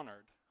member is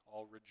honored,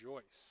 all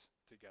rejoice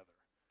together.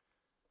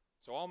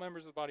 So all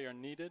members of the body are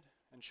needed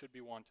and should be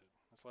wanted.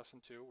 That's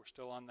lesson 2. We're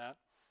still on that.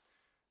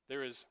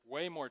 There is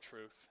way more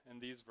truth in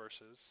these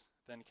verses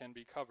than can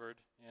be covered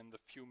in the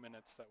few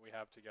minutes that we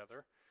have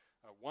together.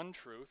 One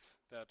truth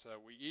that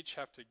we each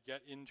have to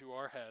get into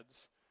our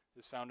heads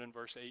is found in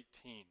verse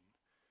 18.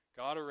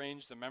 God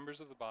arranged the members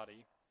of the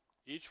body,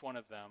 each one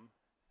of them,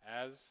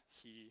 as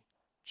he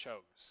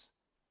chose.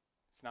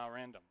 It's not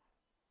random.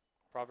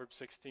 Proverbs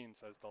 16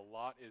 says, the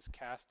lot is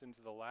cast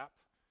into the lap,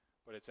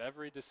 but its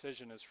every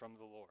decision is from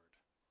the Lord.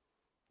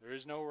 There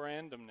is no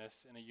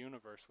randomness in a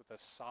universe with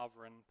a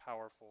sovereign,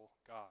 powerful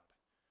God.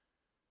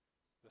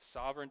 The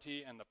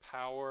sovereignty and the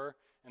power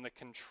and the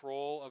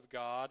control of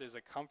God is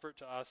a comfort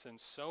to us in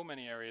so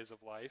many areas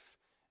of life,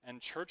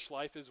 and church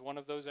life is one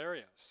of those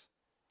areas.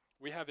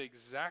 We have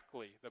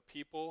exactly the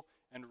people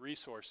and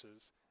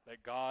resources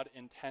that God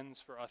intends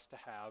for us to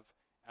have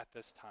at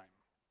this time.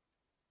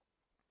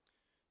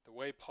 The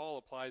way Paul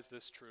applies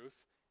this truth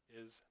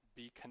is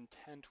be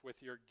content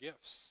with your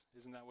gifts.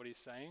 Isn't that what he's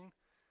saying?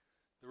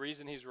 The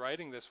reason he's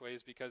writing this way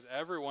is because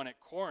everyone at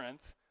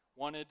Corinth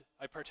wanted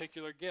a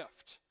particular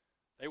gift.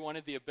 They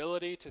wanted the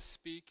ability to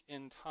speak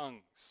in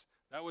tongues.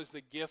 That was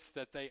the gift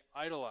that they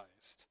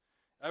idolized.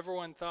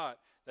 Everyone thought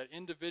that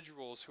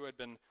individuals who had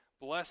been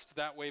blessed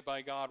that way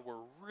by God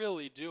were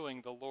really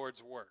doing the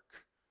Lord's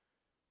work.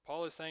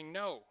 Paul is saying,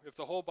 no, if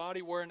the whole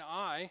body were an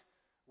eye,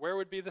 where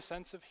would be the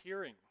sense of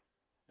hearing?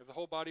 If the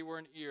whole body were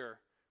an ear,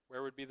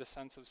 where would be the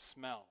sense of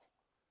smell?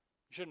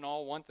 You shouldn't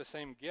all want the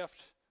same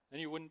gift, then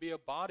you wouldn't be a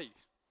body.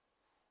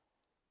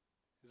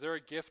 Is there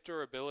a gift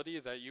or ability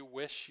that you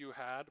wish you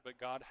had, but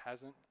God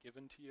hasn't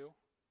given to you?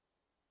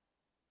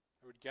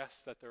 I would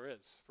guess that there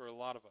is for a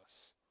lot of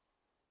us.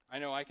 I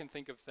know I can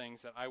think of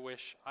things that I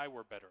wish I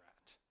were better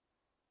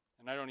at.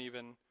 And I don't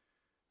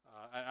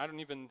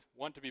even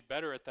want to be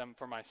better at them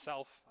for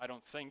myself, I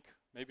don't think.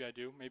 Maybe I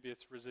do. Maybe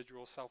it's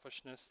residual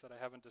selfishness that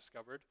I haven't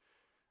discovered.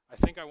 I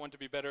think I want to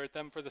be better at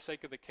them for the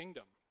sake of the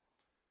kingdom.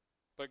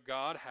 But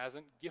God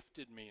hasn't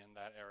gifted me in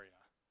that area.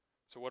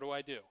 So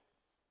what do?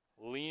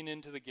 Lean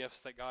into the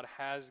gifts that God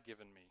has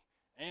given me.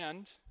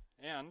 And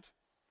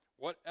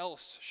what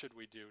else should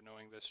we do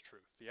knowing this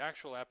truth? The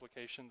actual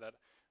application that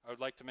I would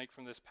like to make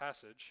from this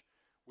passage,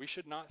 we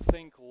should not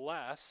think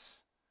less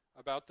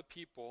about the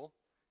people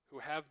who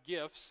have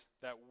gifts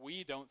that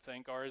we don't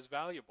think are as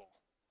valuable.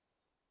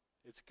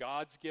 It's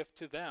God's gift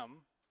to them.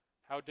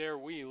 How dare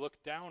we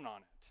look down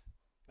on it?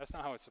 That's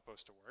not how it's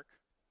supposed to work.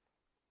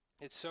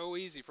 It's so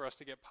easy for us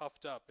to get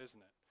puffed up, isn't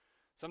it?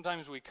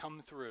 Sometimes we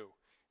come through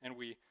and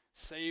we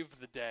save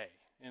the day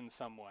in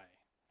some way.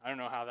 I don't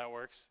know how that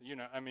works.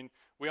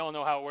 We all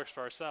know how it works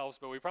for ourselves,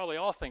 but we probably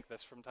all think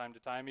this from time to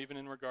time, even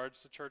in regards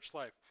to church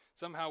life.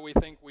 Somehow we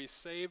think we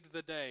saved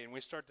the day, and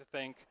we start to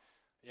think,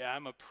 yeah,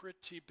 I'm a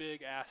pretty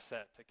big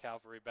asset to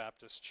Calvary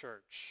Baptist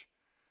Church.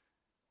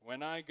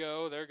 When I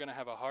go, they're going to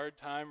have a hard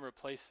time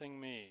replacing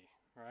me,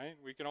 right?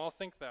 We can all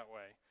think that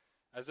way,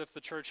 as if the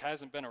church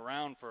hasn't been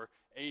around for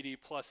 80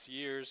 plus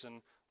years,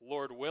 and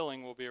Lord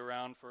willing will be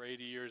around for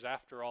 80 years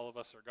after all of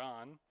us are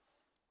gone.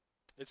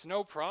 It's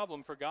no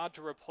problem for God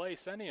to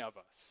replace any of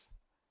us.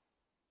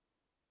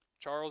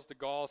 Charles de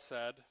Gaulle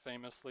said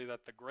famously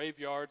that the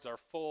graveyards are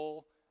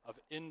full of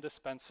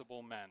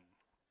indispensable men.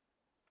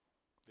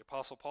 The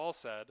Apostle Paul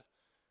said,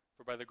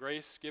 "For by the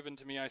grace given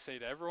to me I say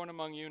to everyone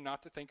among you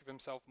not to think of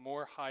himself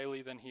more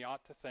highly than he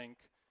ought to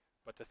think,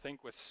 but to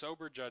think with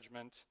sober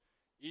judgment,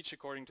 each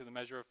according to the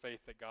measure of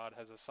faith that God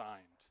has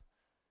assigned."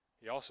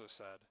 He also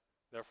said,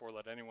 "Therefore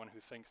let anyone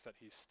who thinks that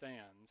he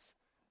stands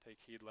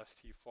take heed lest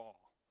he fall."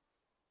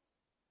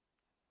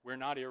 We're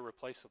not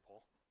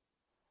irreplaceable.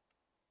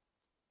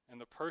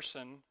 And the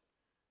person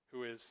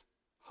who is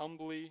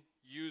humbly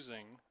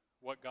using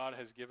what God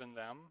has given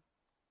them,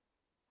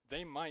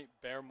 they might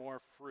bear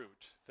more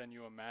fruit than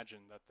you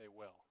imagine that they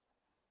will.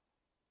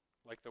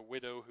 Like the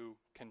widow who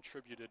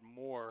contributed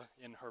more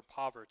in her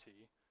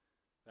poverty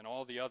than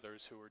all the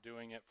others who were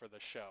doing it for the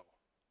show.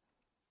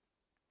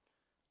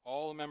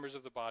 All members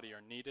of the body are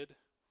needed,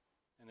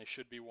 and they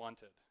should be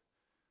wanted.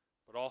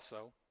 But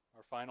also,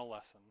 our final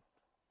lesson,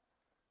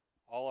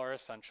 all are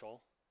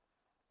essential,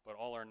 but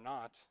all are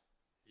not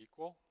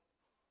equal.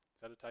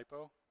 Is that a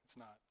typo? It's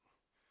not.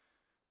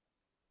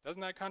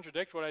 Doesn't that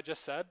contradict what I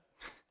just said?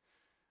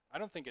 I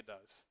don't think it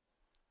does.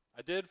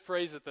 I did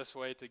phrase it this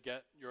way to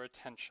get your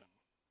attention,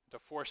 to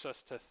force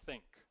us to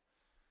think.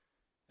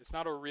 It's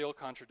not a real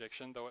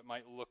contradiction, though it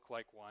might look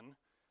like one.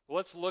 But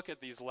let's look at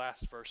these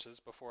last verses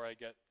before I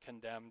get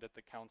condemned at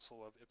the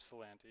Council of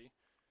Ypsilanti.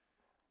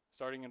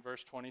 Starting in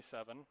verse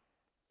 27.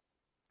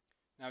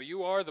 Now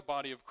you are the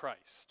body of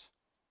Christ,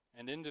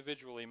 and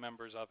individually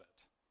members of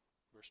it.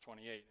 Verse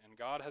 28. And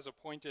God has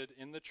appointed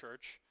in the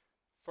church,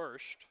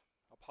 first,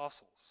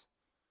 apostles,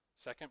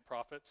 second,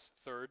 prophets,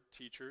 third,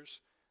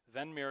 teachers,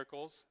 then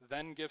miracles,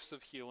 then gifts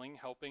of healing,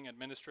 helping,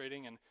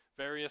 administrating, and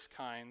various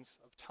kinds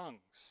of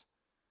tongues.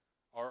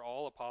 Are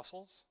all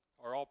apostles?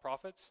 Are all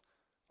prophets?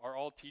 Are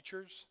all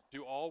teachers?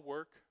 Do all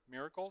work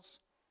miracles?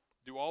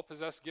 Do all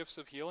possess gifts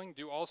of healing?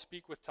 Do all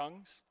speak with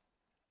tongues?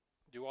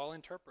 Do all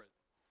interpret?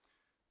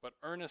 But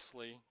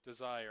earnestly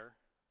desire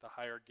the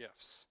higher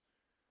gifts.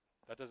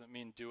 That doesn't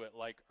mean do it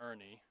like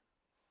Ernie.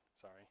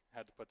 Sorry,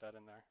 had to put that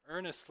in there.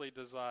 Earnestly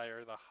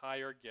desire the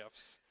higher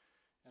gifts,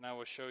 and I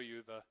will show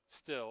you the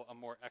still a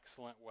more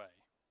excellent way.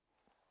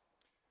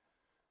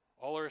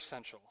 All are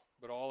essential,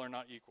 but all are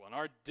not equal. And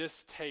our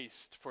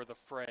distaste for the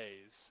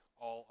phrase,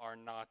 all are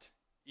not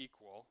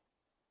equal,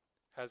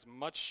 has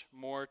much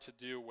more to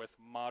do with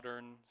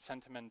modern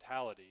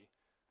sentimentality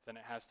than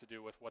it has to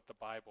do with what the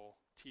Bible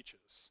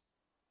teaches.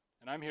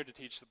 And I'm here to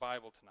teach the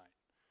Bible tonight.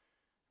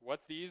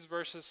 What these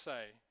verses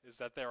say is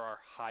that there are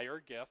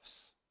higher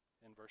gifts.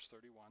 In verse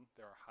 31,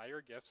 there are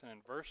higher gifts. And in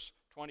verse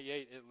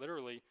 28, it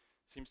literally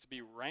seems to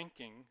be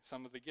ranking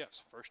some of the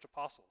gifts. First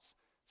apostles,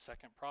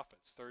 second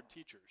prophets, third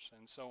teachers,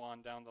 and so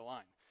on down the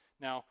line.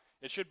 Now,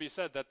 it should be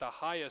said that the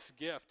highest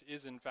gift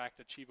is in fact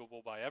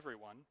achievable by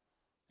everyone.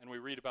 And we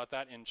read about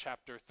that in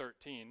chapter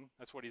 13.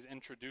 That's what he's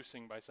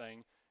introducing by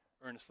saying,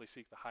 earnestly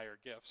seek the higher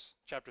gifts.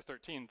 Chapter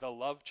 13, the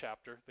love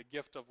chapter, the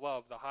gift of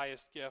love, the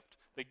highest gift,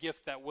 the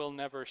gift that will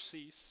never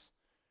cease.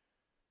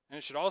 And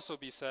it should also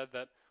be said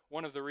that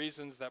one of the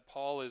reasons that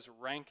Paul is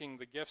ranking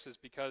the gifts is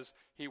because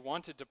he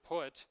wanted to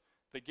put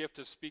the gift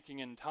of speaking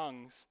in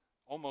tongues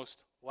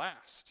almost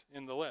last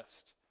in the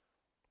list,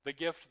 the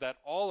gift that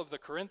all of the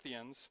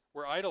Corinthians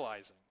were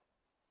idolizing.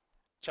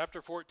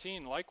 Chapter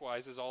 14,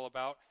 likewise, is all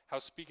about how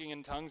speaking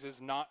in tongues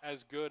is not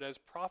as good as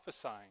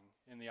prophesying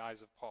in the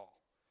eyes of Paul.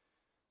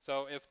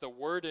 So if the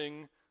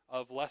wording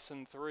of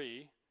lesson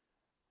 3,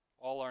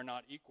 all are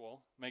not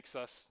equal, makes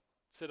us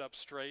sit up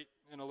straight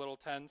and a little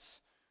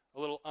tense, a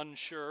little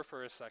unsure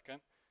for a second,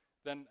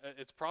 then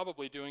it's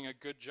probably doing a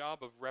good job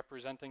of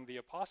representing the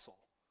apostle,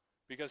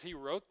 because he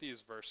wrote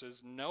these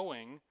verses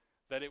knowing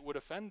that it would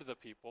offend the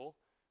people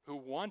who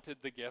wanted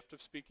the gift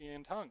of speaking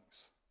in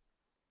tongues.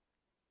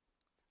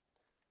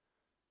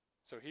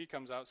 So he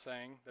comes out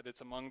saying that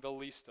it's among the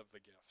least of the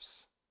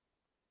gifts.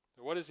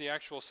 So what is the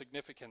actual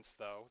significance,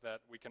 though,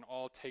 that we can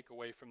all take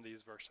away from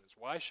these verses?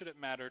 Why should it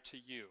matter to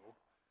you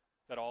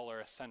that all are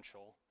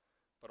essential,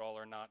 but all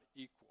are not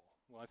equal?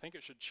 Well, I think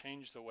it should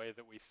change the way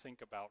that we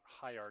think about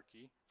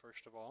hierarchy,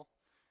 first of all.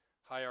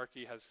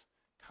 Hierarchy has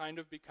kind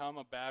of become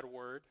a bad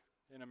word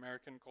in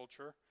American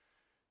culture.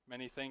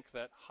 Many think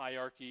that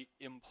hierarchy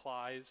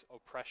implies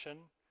oppression.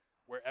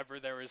 Wherever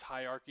there is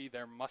hierarchy,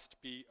 there must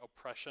be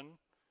oppression.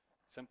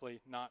 Simply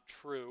not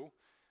true.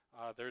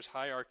 There's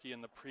hierarchy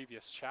in the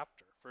previous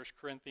chapter. 1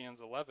 Corinthians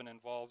 11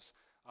 involves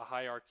a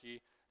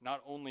hierarchy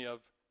not only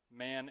of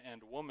man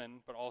and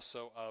woman, but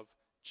also of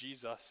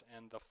Jesus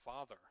and the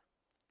Father.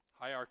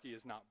 Hierarchy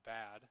is not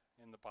bad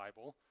in the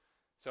Bible.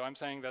 So I'm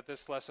saying that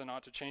this lesson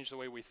ought to change the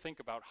way we think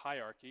about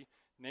hierarchy,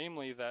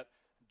 namely that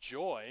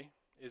joy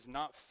is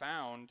not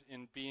found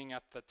in being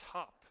at the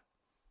top.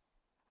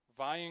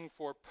 Vying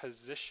for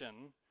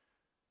position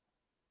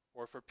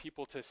or for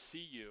people to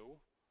see you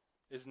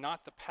is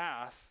not the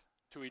path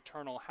to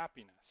eternal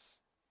happiness.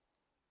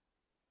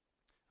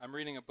 I'm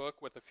reading a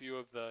book with a few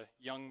of the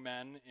young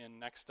men in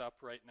Next Up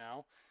right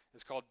now.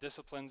 It's called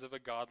Disciplines of a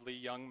Godly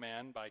Young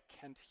Man by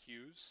Kent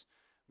Hughes.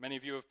 Many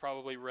of you have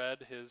probably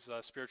read his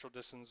spiritual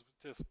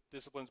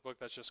disciplines book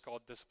that's just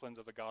called Disciplines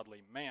of a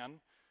Godly Man.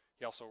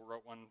 He also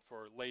wrote one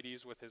for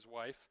ladies with his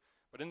wife.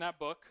 But in that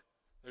book,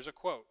 there's a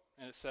quote,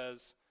 and it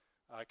says,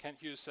 Kent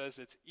Hughes says,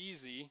 "It's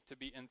easy to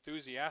be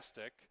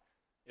enthusiastic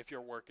if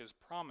your work is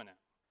prominent.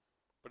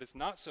 But it's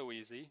not so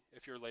easy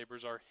if your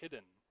labors are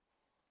hidden.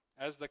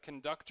 As the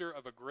conductor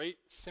of a great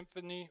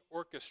symphony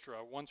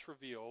orchestra once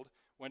revealed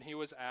when he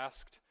was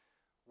asked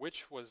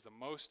which was the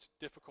most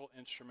difficult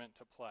instrument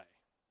to play,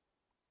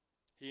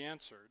 he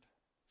answered,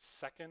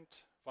 second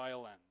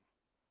violin.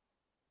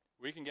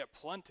 We can get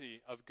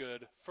plenty of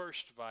good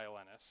first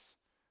violinists,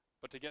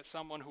 but to get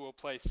someone who will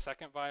play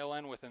second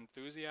violin with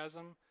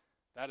enthusiasm,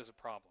 that is a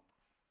problem.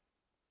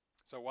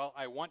 So while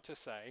I want to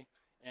say,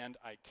 and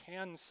I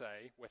can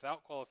say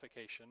without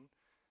qualification,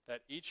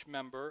 that each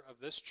member of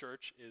this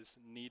church is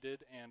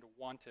needed and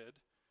wanted,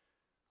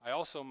 I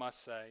also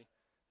must say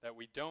that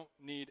we don't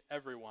need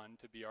everyone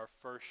to be our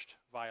first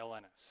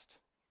violinist.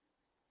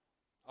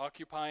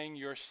 Occupying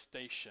your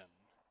station,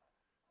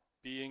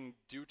 being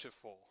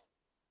dutiful,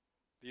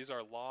 these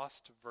are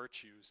lost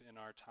virtues in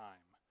our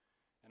time.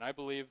 And I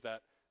believe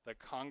that the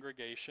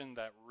congregation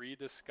that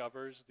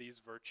rediscovers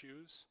these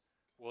virtues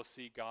will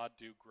see God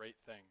do great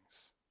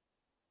things.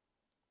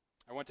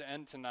 I want to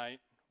end tonight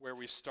where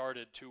we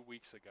started 2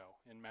 weeks ago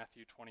in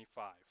Matthew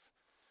 25.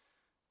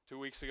 2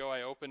 weeks ago,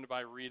 I opened by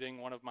reading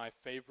one of my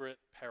favorite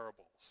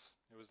parables.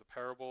 It was the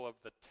parable of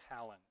the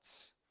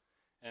talents.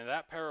 And in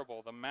that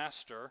parable, the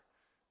master,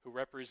 who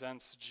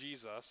represents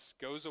Jesus,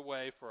 goes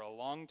away for a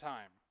long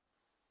time.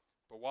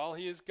 But while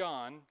he is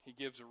gone, he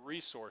gives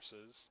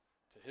resources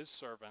to his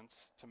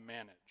servants to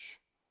manage.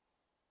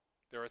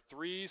 There are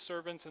 3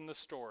 servants in the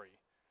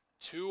story.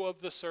 2 of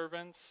the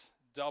servants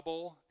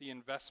double the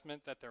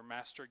investment that their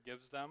master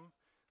gives them.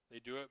 They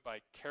do it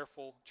by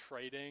careful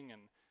trading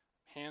and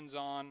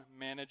hands-on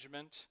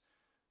management.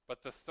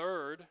 But the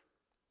 3rd,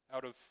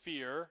 out of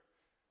fear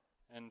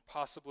and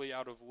possibly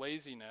out of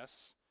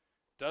laziness,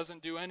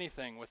 doesn't do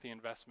anything with the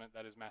investment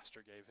that his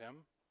master gave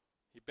him.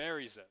 He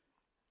buries it.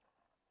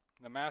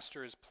 The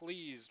master is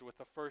pleased with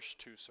the first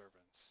 2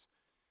 servants.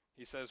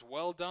 He says,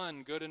 "Well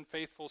done, good and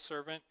faithful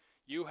servant.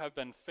 You have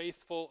been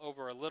faithful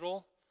over a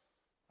little.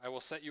 I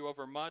will set you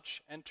over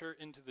much. Enter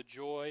into the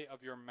joy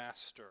of your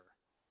master."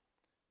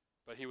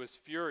 But he was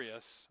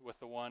furious with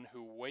the one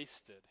who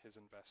wasted his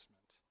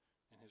investment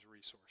and his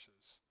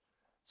resources.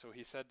 So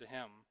he said to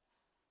him,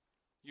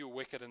 "You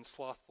wicked and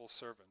slothful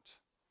servant,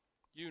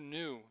 you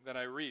knew that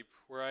I reap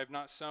where I have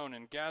not sown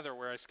and gather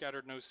where I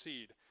scattered no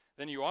seed.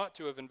 Then you ought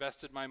to have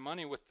invested my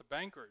money with the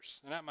bankers,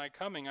 and at my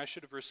coming I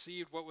should have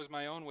received what was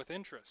my own with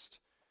interest.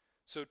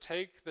 So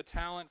take the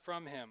talent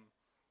from him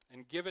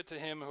and give it to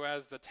him who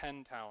has the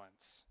 10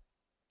 talents.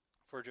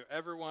 For to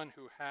everyone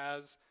who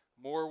has,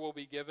 more will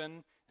be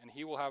given, and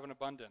he will have an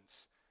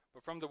abundance.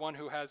 But from the one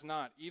who has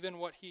not, even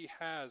what he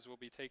has will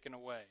be taken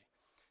away.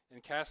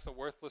 and cast the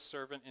worthless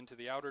servant into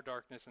the outer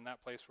darkness, in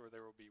that place where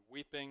there will be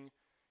weeping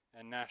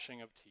and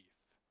gnashing of teeth.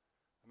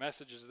 The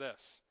message is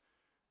this: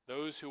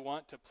 those who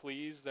want to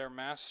please their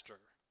master,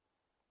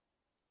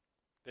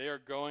 they are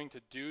going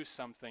to do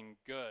something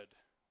good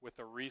with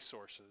the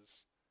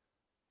resources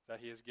that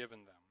he has given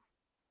them.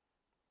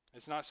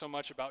 It's not so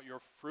much about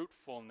your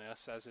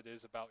fruitfulness as it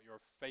is about your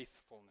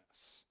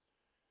faithfulness.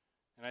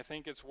 And I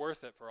think it's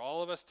worth it for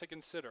all of us to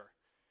consider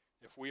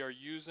if we are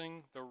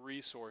using the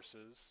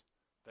resources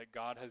that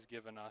God has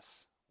given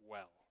us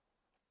well.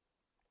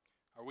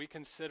 Are we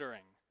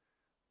considering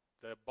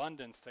the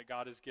abundance that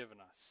God has given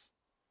us?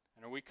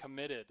 And are we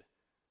committed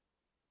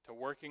to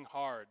working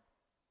hard,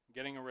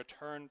 getting a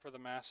return for the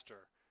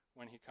master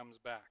when he comes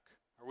back?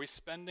 Are we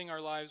spending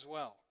our lives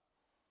well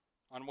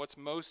on what's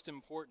most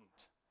important?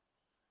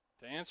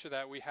 To answer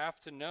that, we have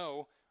to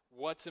know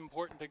what's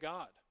important to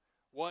God.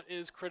 What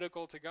is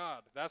critical to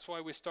God? That's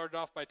why we started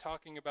off by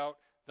talking about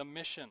the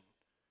mission.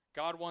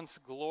 God wants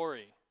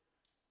glory,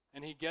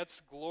 and he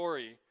gets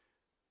glory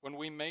when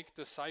we make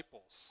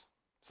disciples.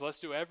 So let's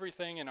do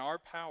everything in our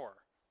power,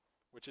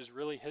 which is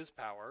really his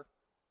power,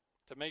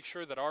 to make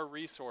sure that our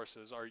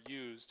resources are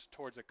used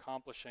towards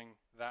accomplishing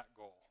that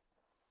goal.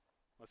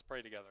 Let's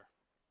pray together.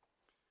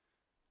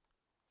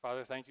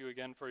 Father, thank you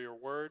again for your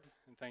word,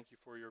 and thank you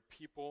for your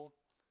people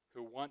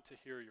who want to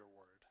hear your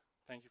word.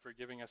 Thank you for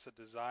giving us a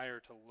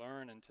desire to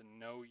learn and to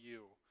know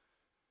you.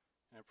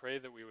 And I pray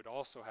that we would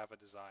also have a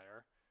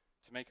desire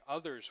to make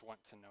others want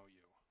to know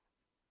you.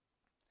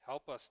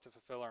 Help us to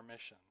fulfill our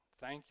mission.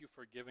 Thank you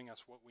for giving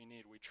us what we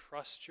need. We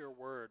trust your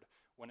word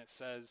when it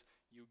says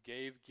you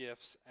gave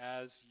gifts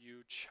as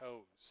you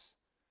chose.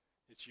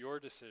 It's your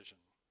decision.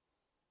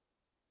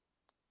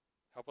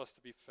 Help us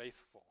to be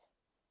faithful.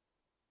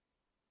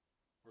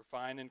 We're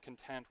fine and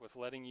content with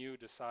letting you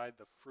decide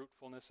the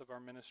fruitfulness of our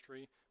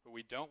ministry, but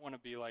we don't want to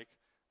be like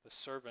the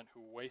servant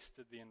who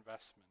wasted the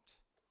investment.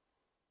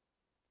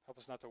 Help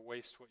us not to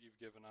waste what you've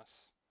given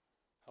us.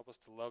 Help us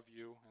to love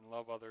you and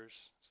love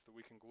others so that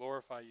we can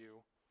glorify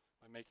you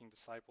by making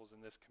disciples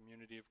in this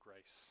community of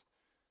grace.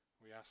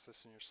 We ask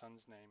this in your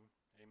Son's name.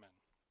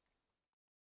 Amen.